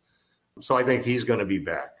ball. So I think he's going to be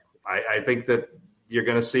back. I think that you're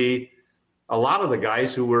going to see a lot of the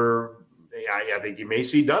guys who were, I think you may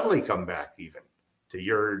see Dudley come back even to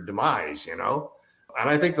your demise, And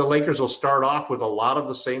I think the Lakers will start off with a lot of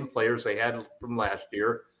the same players they had from last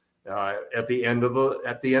year at the end of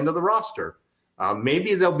the roster.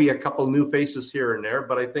 Maybe there'll be a couple new faces here and there,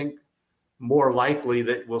 but I think more likely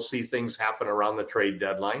that we'll see things happen around the trade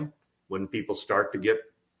deadline when people start to get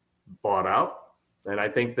bought out. And I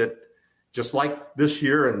think that just like this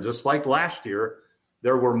year and just like last year,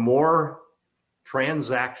 there were more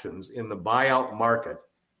transactions in the buyout market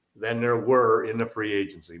than there were in the free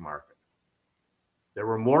agency market. There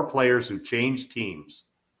were more players who changed teams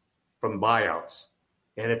from buyouts.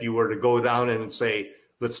 And if you were to go down and say,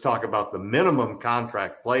 let's talk about the minimum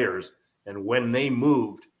contract players and when they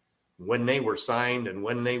moved, when they were signed, and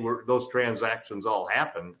when those transactions all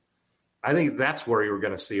happened, I think that's where you're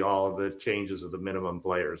going to see all of the changes of the minimum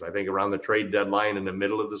players. I think around the trade deadline in the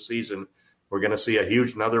middle of the season, we're going to see a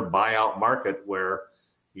huge another buyout market where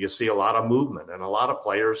you see a lot of movement and a lot of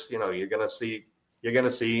players. You're going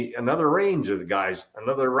to see another range of guys,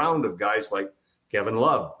 another round of guys like Kevin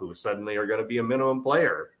Love, who suddenly are going to be a minimum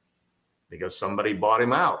player because somebody bought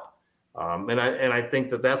him out. And I think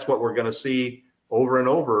that that's what we're going to see over and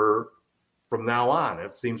over from now on.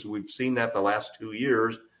 It seems we've seen that the last 2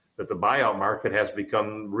 years, that the buyout market has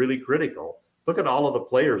become really critical. Look at all of the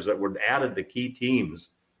players that were added to key teams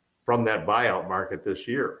from that buyout market this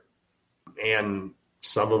year. And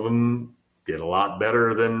some of them did a lot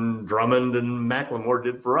better than Drummond and McLemore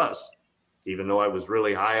did for us, even though I was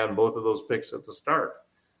really high on both of those picks at the start.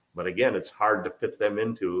 But again, it's hard to fit them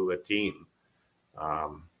into a team.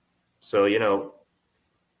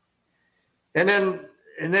 And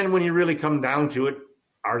then when you really come down to it,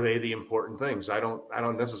 are they the important things? I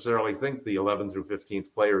don't necessarily think the 11th through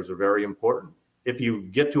 15th players are very important. If you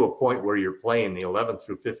get to a point where you're playing the 11th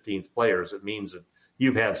through 15th players, it means that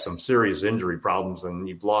you've had some serious injury problems and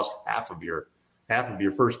you've lost half of your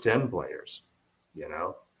first 10 players.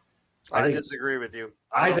 I disagree with you.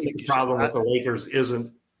 I think the problem with the Lakers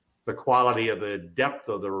isn't the quality of the depth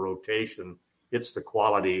of the rotation. It's the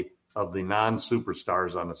quality of the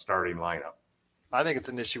non-superstars on the starting lineup. I think it's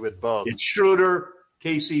an issue with both. It's Schroeder,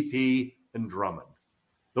 KCP, and Drummond.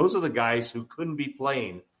 Those are the guys who couldn't be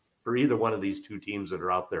playing for either one of these 2 teams that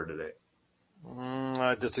are out there today.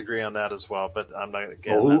 I disagree on that as well, but I'm not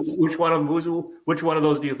which one of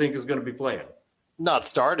those do you think is going to be playing? Not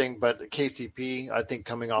starting, but KCP, I think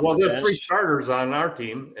coming off. Well, the there are bench. 3 starters on our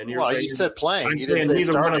team, and you said playing. I'm you didn't say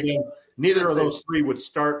neither starting. Neither of those 3 would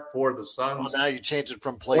start for the Suns. Well, now you change it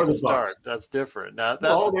from play to start. That's different. Now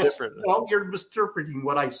different. Well, you're misinterpreting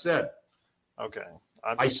what I said. Okay.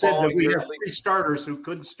 I said that we have 3 starters who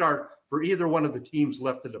couldn't start for either one of the teams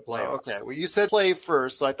left in the playoffs. Okay. Well, you said play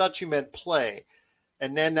first, so I thought you meant play.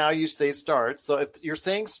 and then now you say start. So if you're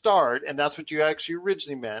saying start, and that's what you actually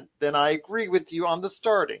originally meant, then I agree with you on the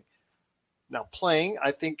starting. Now playing,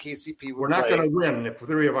 I think KCP would. We're not going to win if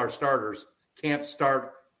 3 of our starters can't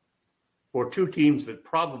start for 2 teams that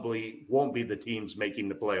probably won't be the teams making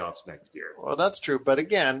the playoffs next year. Well, that's true. But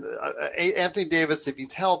again, Anthony Davis, if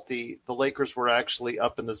he's healthy, the Lakers were actually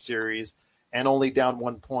up in the series and only down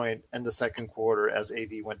 1 point in the second quarter as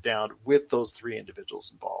AD went down with those 3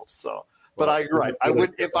 individuals involved. So, but you're right. I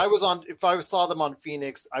would, if I saw them on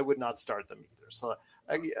Phoenix, I would not start them either. So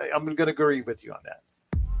I'm going to agree with you on that.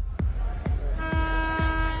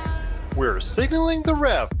 We're signaling the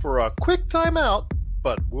ref for a quick timeout,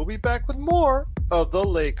 but we'll be back with more of the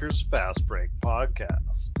Lakers Fast Break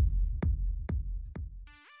podcast.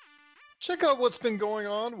 Check out what's been going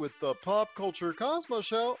on with the Pop Culture Cosmos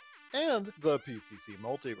Show and the PCC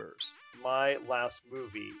Multiverse. My last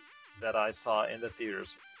movie that I saw in the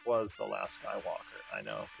theaters was The Last Skywalker. I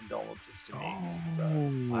know, condolences to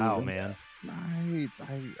me. Wow, man. Right.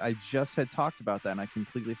 I just had talked about that, and I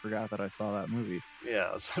completely forgot that I saw that movie.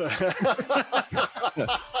 Yes. It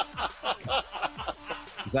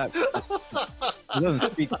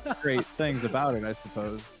doesn't speak great things about it, I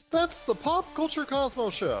suppose. That's the Pop Culture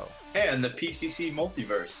Cosmos Show. And the PCC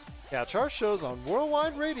Multiverse. Catch our shows on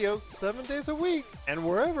Worldwide Radio 7 days a week and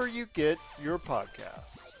wherever you get your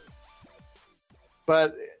podcasts.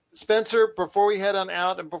 But Spencer, before we head on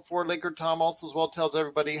out and before Laker Tom also as well tells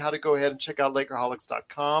everybody how to go ahead and check out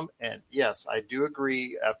Lakerholics.com. And yes, I do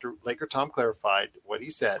agree after Laker Tom clarified what he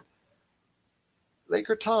said.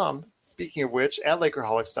 Laker Tom, speaking of which, at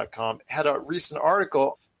Lakerholics.com had a recent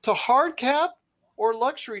article to hard cap or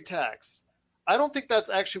luxury tax. I don't think that's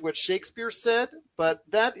actually what Shakespeare said, but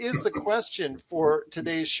that is the question for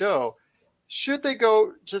today's show. Should they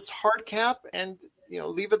go just hard cap and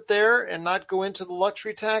leave it there and not go into the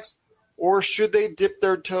luxury tax, or should they dip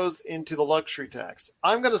their toes into the luxury tax?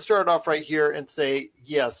 I'm going to start off right here and say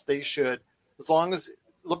yes, they should, as long as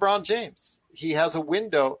LeBron James, he has a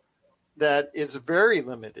window that is very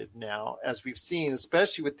limited now, as we've seen,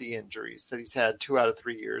 especially with the injuries that he's had 2 out of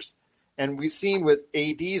 3 years. And we've seen with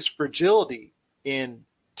AD's fragility in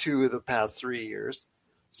 2 of the past 3 years.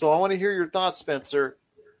 So I want to hear your thoughts, Spencer,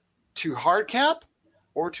 to hard cap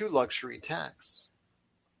or to luxury tax?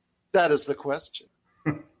 That is the question.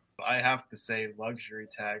 I have to say luxury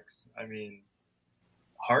tax. I mean,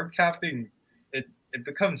 hard capping, it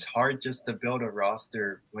becomes hard just to build a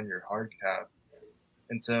roster when you're hard capped.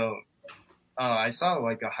 And so I saw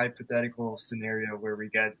like a hypothetical scenario where we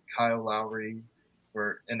get Kyle Lowry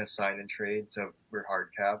in a sign and trade, so we're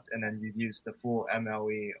hard capped, and then you use the full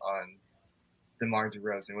MLE on DeMar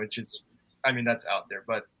DeRozan, which is, I mean, that's out there.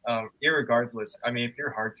 But irregardless, I mean, if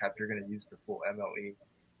you're hard capped, you're going to use the full MLE.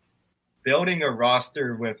 Building a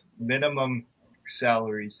roster with minimum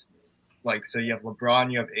salaries, like, so you have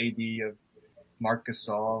LeBron, you have AD, you have Marc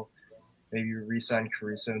Gasol, maybe you re-sign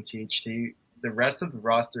Caruso and THT. The rest of the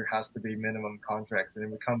roster has to be minimum contracts, and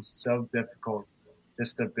it becomes so difficult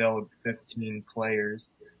just to build 15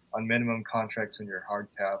 players on minimum contracts when you're hard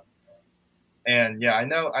capped. And yeah, I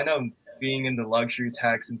know being in the luxury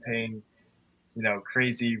tax and paying,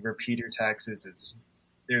 crazy repeater taxes is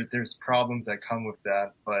there's problems that come with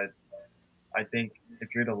that, but I think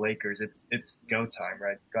if you're the Lakers, it's go time,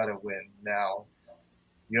 right? You gotta win now.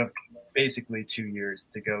 You have basically 2 years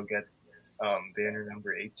to go get banner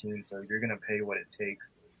number 18, so you're gonna pay what it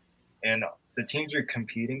takes. And the teams you're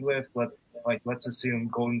competing with, let's assume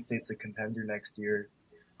Golden State's a contender next year.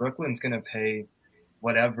 Brooklyn's gonna pay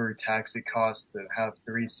whatever tax it costs to have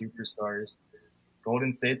 3 superstars.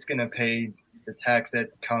 Golden State's gonna pay the tax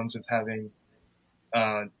that comes with having,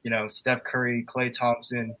 Steph Curry, Klay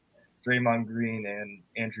Thompson, Draymond Green, and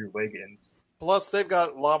Andrew Wiggins. Plus, they've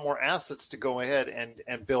got a lot more assets to go ahead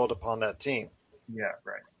and build upon that team. Yeah,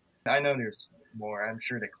 right. I know there's more. I'm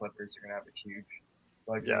sure the Clippers are going to have a huge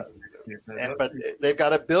budget. Yeah. But they've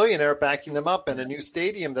got a billionaire backing them up and a new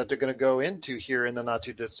stadium that they're going to go into here in the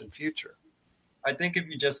not-too-distant future. I think if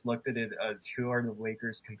you just looked at it as who are the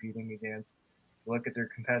Lakers competing against, look at their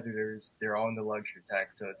competitors, they're all in the luxury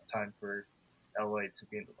tax, so it's time for LA to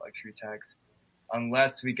be in the luxury tax.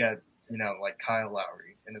 Unless we get, like Kyle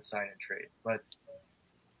Lowry in a sign and trade. But,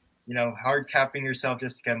 hard capping yourself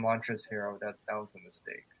just to get Montrezl Harrell, that was a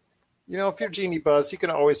mistake. If you're Jeannie Buss, you can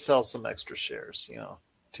always sell some extra shares,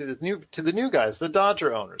 to the new guys, the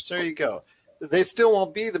Dodger owners. There you go. They still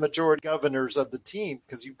won't be the majority governors of the team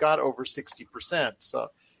because you've got over 60%. So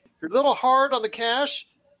if you're a little hard on the cash,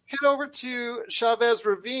 head over to Chavez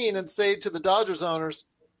Ravine and say to the Dodgers owners,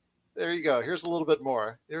 there you go. Here's a little bit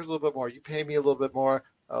more. Here's a little bit more. You pay me a little bit more.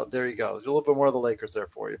 Oh, there you go. There's a little bit more of the Lakers there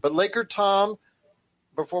for you. But Laker Tom,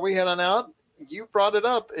 before we head on out, you brought it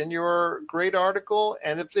up in your great article,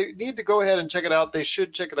 and if they need to go ahead and check it out, they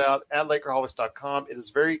should check it out at Lakerholics.com. It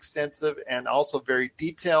is very extensive and also very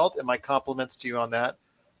detailed, and my compliments to you on that.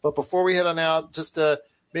 But before we head on out, just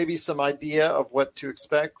maybe some idea of what to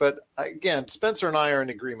expect. But again, Spencer and I are in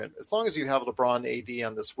agreement. As long as you have LeBron AD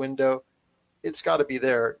on this window, it's got to be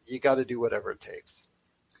there. You got to do whatever it takes.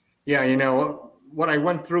 Yeah, you know, what I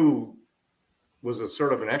went through was a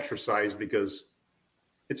sort of an exercise because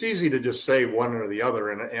it's easy to just say one or the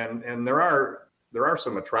other, and there are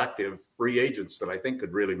some attractive free agents that I think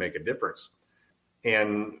could really make a difference.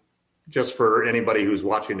 And just for anybody who's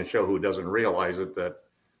watching the show who doesn't realize it, that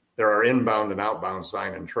there are inbound and outbound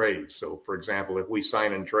sign and trades. So, for example, if we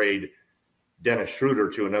sign and trade Dennis Schroeder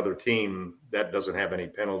to another team, that doesn't have any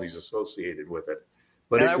penalties associated with it.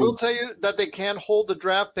 But I will tell you that they can hold the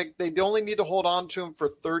draft pick. They only need to hold on to him for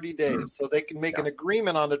 30 days. So they can make an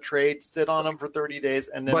agreement on a trade, sit on him for 30 days,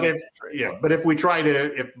 and then but if we try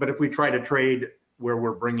to trade where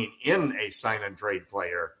we're bringing in a sign and trade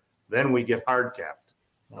player, then we get hard capped.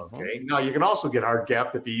 Okay. Now you can also get hard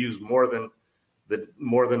capped if you use more than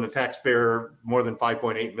the taxpayer, more than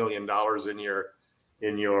 $5.8 million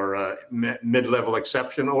in your mid-level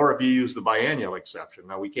exception, or if you use the biennial exception.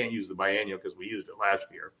 Now we can't use the biennial because we used it last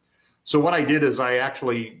year. So what I did is I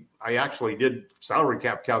actually did salary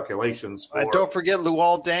cap calculations. Don't forget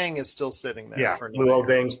Luol Deng is still sitting there. Yeah, Luol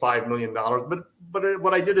Deng's $5 million. But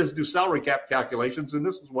what I did is do salary cap calculations, and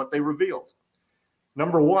this is what they revealed.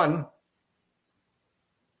 Number one,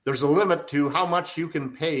 there's a limit to how much you can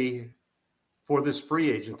pay for this free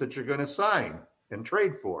agent that you're going to sign and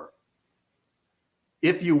trade for.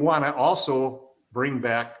 If you want to also bring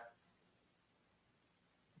back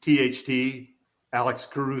THT, Alex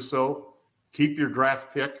Caruso, keep your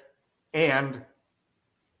draft pick, and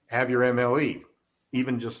have your MLE,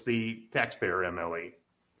 even just the taxpayer MLE.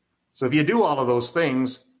 So if you do all of those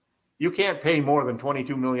things, you can't pay more than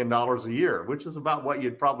 $22 million a year, which is about what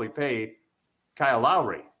you'd probably pay Kyle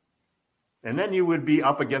Lowry. And then you would be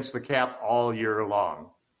up against the cap all year long.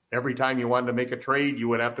 Every time you wanted to make a trade, you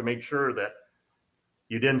would have to make sure that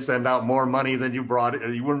you didn't send out more money than you brought,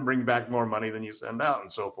 or you wouldn't bring back more money than you send out,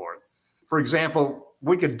 and so forth. For example,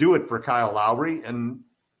 we could do it for Kyle Lowry, and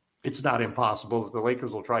it's not impossible that the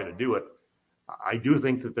Lakers will try to do it. I do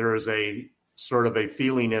think that there is a sort of a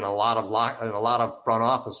feeling in a lot of front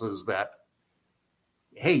offices that,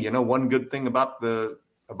 hey, you know, one good thing about the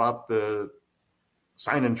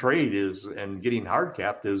sign and trade and getting hard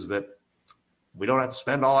capped is that we don't have to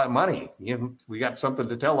spend all that money. You know, we got something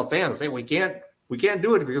to tell the fans. Hey, we can't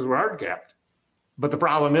do it because we're hard capped. But the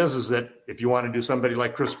problem is that if you want to do somebody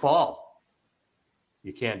like Chris Paul,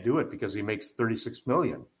 you can't do it because he makes $36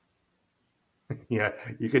 million. Yeah,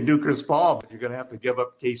 you can do Chris Paul, but you're going to have to give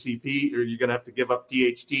up KCP, or you're going to have to give up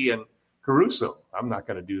THT and Caruso. I'm not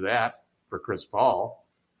going to do that for Chris Paul.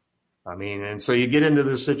 I mean, and so you get into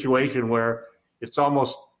this situation where it's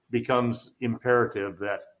almost becomes imperative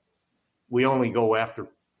that we only go after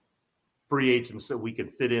free agents that we can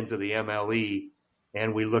fit into the MLE,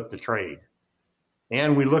 and we look to trade.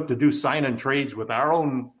 And we look to do sign and trades with our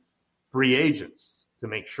own free agents to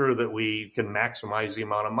make sure that we can maximize the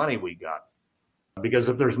amount of money we got. Because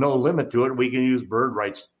if there's no limit to it, we can use bird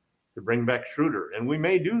rights to bring back Schroeder, and we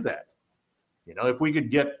may do that. You know, if we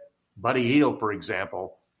could get Buddy Hield, for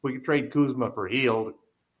example, we could trade Kuzma for Hield,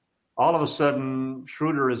 all of a sudden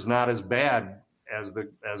Schroeder is not as bad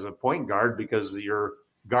as a point guard because your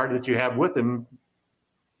guard that you have with him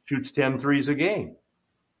shoots 10 threes a game.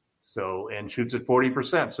 So, and shoots at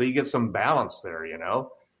 40%. So you get some balance there, you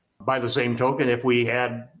know. By the same token, if we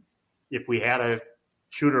had a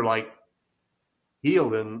shooter like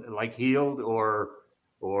Hield or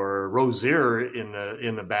Rozier in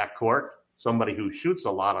the backcourt, somebody who shoots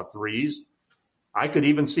a lot of threes, I could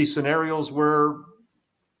even see scenarios where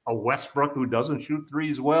a Westbrook who doesn't shoot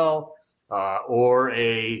threes well, or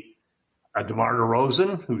a DeMar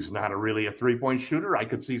DeRozan who's not really a three-point shooter. I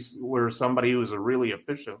could see where somebody who's a really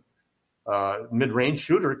efficient mid-range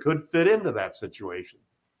shooter could fit into that situation.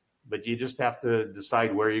 But you just have to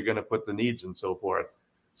decide where you're going to put the needs and so forth.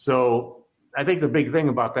 So I think the big thing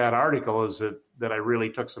about that article is that I really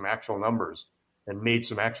took some actual numbers and made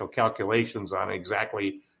some actual calculations on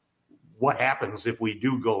exactly what happens if we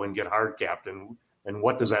do go and get hard capped, and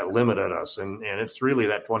what does that limit at us. And it's really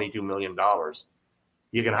that $22 million.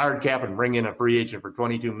 You can hard cap and bring in a free agent for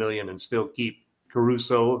 $22 million and still keep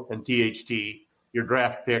Caruso and THT, your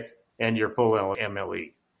draft pick, and your full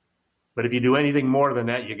MLE. But if you do anything more than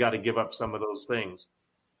that, you got to give up some of those things.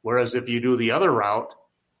 Whereas if you do the other route,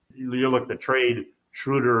 you look to trade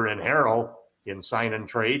Schroeder and Harrell, in sign-in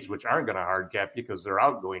trades, which aren't going to hard cap you because they're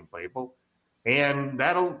outgoing people. And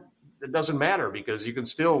it doesn't matter because you can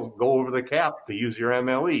still go over the cap to use your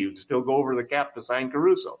MLE. You can still go over the cap to sign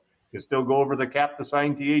Caruso. You can still go over the cap to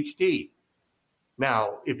sign THT.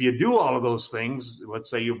 Now, if you do all of those things, let's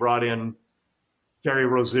say you brought in Terry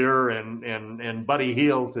Rozier and Buddy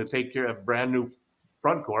Hield to take care of brand new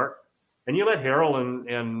front court, and you let Harrell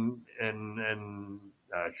and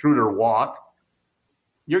Schroeder walk,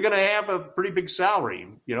 you're going to have a pretty big salary.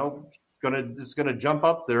 It's going to jump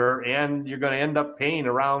up there, and you're going to end up paying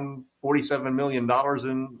around $47 million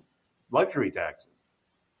in luxury taxes.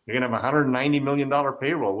 You're going to have a $190 million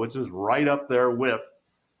payroll, which is right up there with,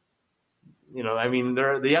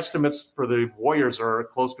 the estimates for the Warriors are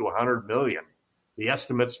close to $100 million. The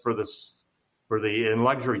estimates in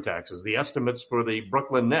luxury taxes, the estimates for the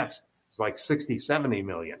Brooklyn Nets is like 60, 70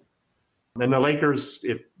 million. And the Lakers,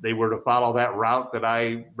 if they were to follow that route that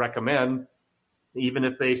I recommend, even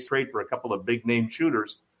if they trade for a couple of big name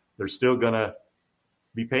shooters, they're still going to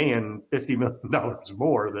be paying $50 million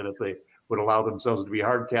more than if they would allow themselves to be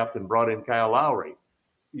hard capped and brought in Kyle Lowry.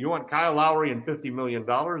 You want Kyle Lowry and $50 million,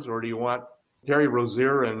 or do you want Terry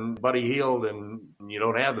Rozier and Buddy Hield and you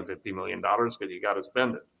don't have the $50 million because you got to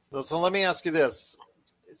spend it? So let me ask you this,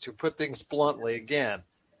 to put things bluntly again.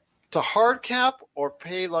 To hard cap or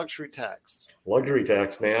pay luxury tax? Luxury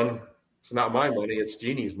tax, man. It's not my money. It's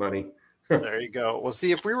Jeannie's money. There you go. Well,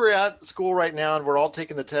 see, if we were at school right now and we're all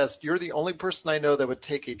taking the test, you're the only person I know that would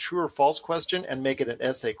take a true or false question and make it an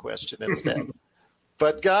essay question instead.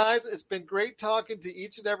 But, guys, it's been great talking to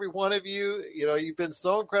each and every one of you. You've been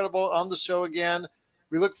so incredible on the show again.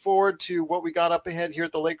 We look forward to what we got up ahead here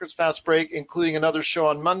at the Lakers Fast Break, including another show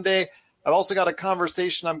on Monday. I've also got a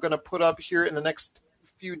conversation I'm going to put up here in the next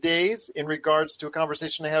few days in regards to a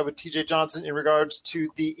conversation I had with TJ Johnson in regards to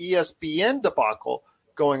the ESPN debacle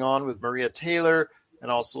going on with Maria Taylor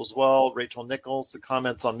and also as well Rachel Nichols, the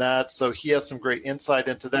comments on that. So he has some great insight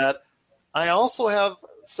into that. I also have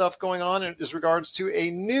stuff going on in regards to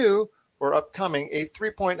a new or upcoming, a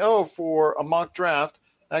 3.0 for a mock draft.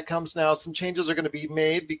 That comes now. Some changes are going to be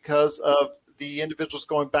made because of the individuals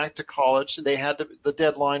going back to college. They had the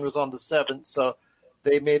deadline was on the 7th, so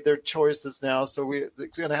they made their choices now. So they're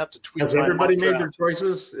going to have to tweak. Has everybody made their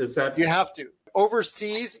choices? Is that you have to?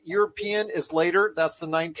 Overseas, European is later. That's the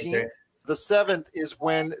 19th. Okay. The 7th is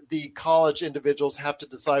when the college individuals have to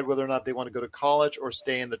decide whether or not they want to go to college or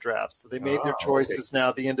stay in the draft. So they made their choices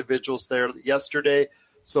now, the individuals there yesterday.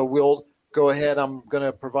 So we'll go ahead. I'm going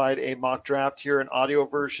to provide a mock draft here, an audio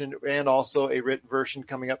version, and also a written version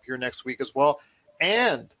coming up here next week as well.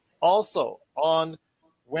 And also on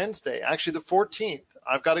Wednesday, actually the 14th,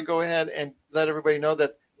 I've got to go ahead and let everybody know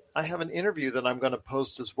that I have an interview that I'm going to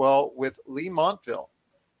post as well with Lee Montville,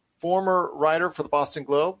 former writer for the Boston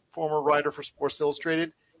Globe, former writer for Sports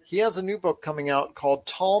Illustrated. He has a new book coming out called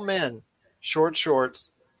Tall Men, Short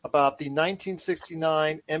Shorts, about the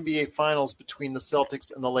 1969 NBA Finals between the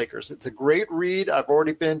Celtics and the Lakers. It's a great read. I've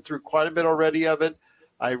already been through quite a bit already of it.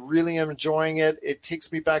 I really am enjoying it. It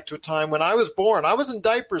takes me back to a time when I was born. I was in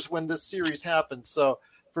diapers when this series happened. So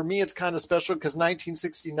for me, it's kind of special because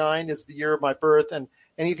 1969 is the year of my birth, and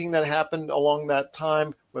anything that happened along that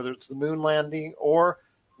time, whether it's the moon landing or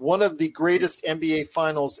one of the greatest NBA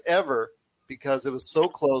finals ever, because it was so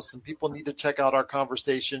close, and people need to check out our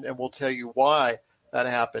conversation, and we'll tell you why that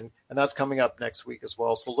happened. And that's coming up next week as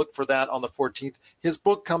well. So look for that on the 14th. His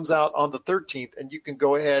book comes out on the 13th, and you can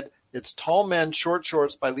go ahead. It's Tall Men, Short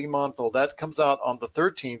Shorts by Lee Montville. That comes out on the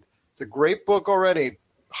 13th. It's a great book already.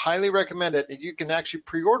 Highly recommend it. And you can actually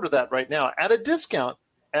pre-order that right now at a discount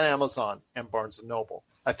at Amazon and Barnes & Noble.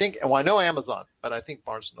 I think, well, I know Amazon, but I think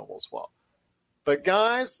Barnes & Noble as well. But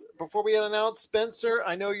guys, before we announce Spencer,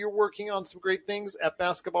 I know you're working on some great things at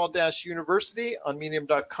Basketball-University on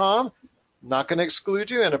Medium.com. Not going to exclude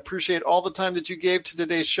you and appreciate all the time that you gave to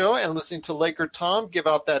today's show and listening to Laker Tom give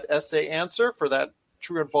out that essay answer for that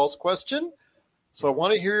true and false question. So I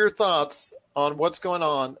want to hear your thoughts on what's going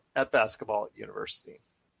on at Basketball University.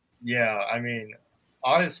 Yeah, I mean,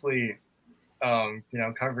 honestly,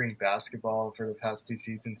 covering basketball for the past 2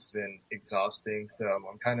 seasons has been exhausting. So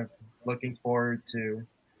I'm kind of looking forward to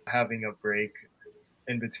having a break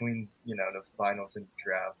in between, the finals and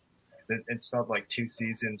draft. It's felt like 2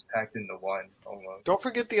 seasons packed into one almost. Don't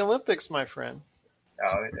forget the Olympics, my friend.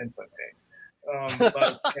 Oh, it's okay.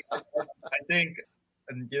 But I think,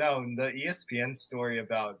 the ESPN story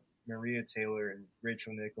about Maria Taylor and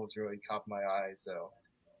Rachel Nichols really caught my eye. So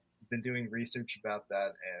I've been doing research about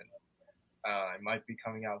that, and I might be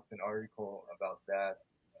coming out with an article about that.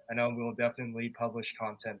 I know we'll definitely publish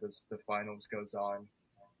content as the finals goes on.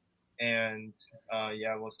 And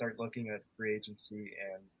we'll start looking at free agency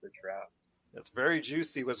and the draft. It's very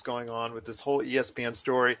juicy what's going on with this whole ESPN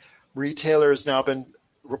story. Retailers now been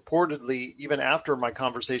reportedly, even after my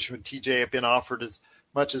conversation with TJ, have been offered as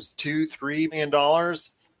much as $2-3 million.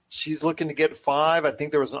 She's looking to get $5 million. I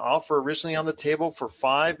think there was an offer originally on the table for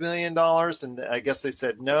 $5 million, and I guess they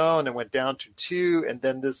said no, and it went down to $2 million, and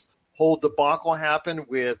then this whole debacle happened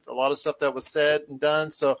with a lot of stuff that was said and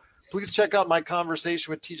done. So please check out my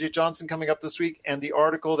conversation with TJ Johnson coming up this week and the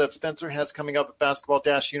article that Spencer has coming up at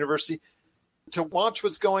Basketball-University to watch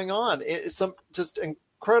what's going on. It's some just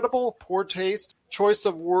incredible poor taste, choice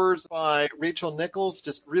of words by Rachel Nichols,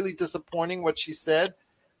 just really disappointing what she said.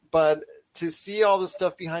 But to see all the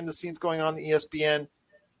stuff behind the scenes going on in ESPN,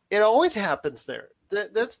 it always happens there.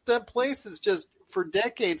 That place is just, for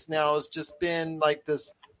decades now, has just been like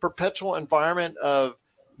this perpetual environment of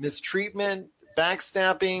mistreatment,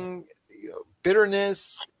 backstabbing,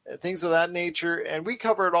 bitterness, things of that nature. And we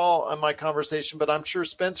cover it all in my conversation, but I'm sure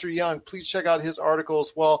Spencer Young, please check out his article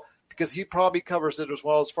as well, because he probably covers it as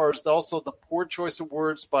well, as far as also the poor choice of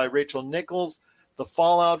words by Rachel Nichols, the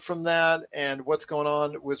fallout from that, and what's going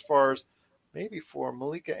on as far as maybe for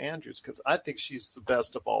Malika Andrews, because I think she's the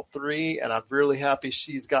best of all three, and I'm really happy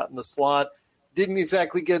she's gotten the slot. Didn't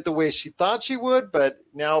exactly get it the way she thought she would, but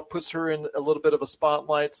now it puts her in a little bit of a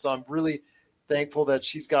spotlight, so I'm really thankful that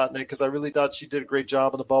she's gotten it, because I really thought she did a great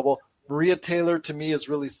job in the bubble. Maria Taylor, to me, is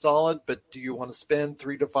really solid, but do you want to spend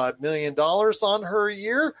 $3 to $5 million on her a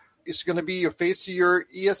year? Is she going to be your face of your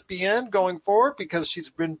ESPN going forward? Because she's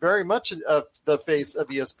been very much the face of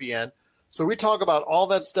ESPN. So we talk about all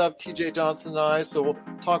that stuff, TJ Johnson and I. So we'll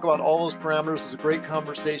talk about all those parameters. It's a great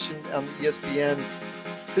conversation on the ESPN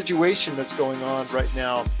situation that's going on right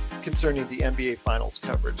now concerning the NBA Finals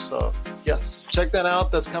coverage. So, yes, check that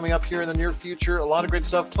out. That's coming up here in the near future. A lot of great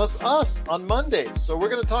stuff, plus us on Monday. So we're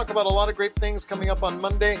going to talk about a lot of great things coming up on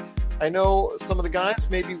Monday. I know some of the guys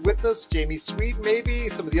may be with us, Jamie Sweet maybe,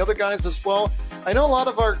 some of the other guys as well. I know a lot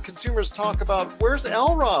of our consumers talk about, where's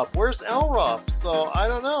L-Rob? Where's L-Rob? So I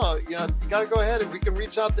don't know. You got to go ahead and we can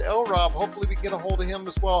reach out to L-Rob. Hopefully we can get a hold of him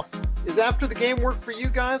as well. Is after the game work for you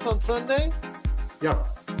guys on Sunday? Yeah.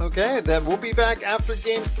 Okay, then we'll be back after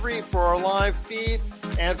Game 3 for our live feed.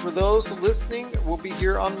 And for those listening, we'll be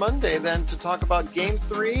here on Monday then to talk about Game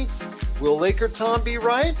 3. Will Laker Tom be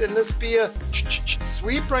right? And this be a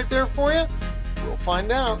sweep right there for you? We'll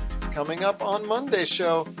find out coming up on Monday's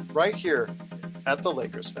show right here at the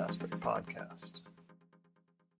Lakers Fast Break Podcast.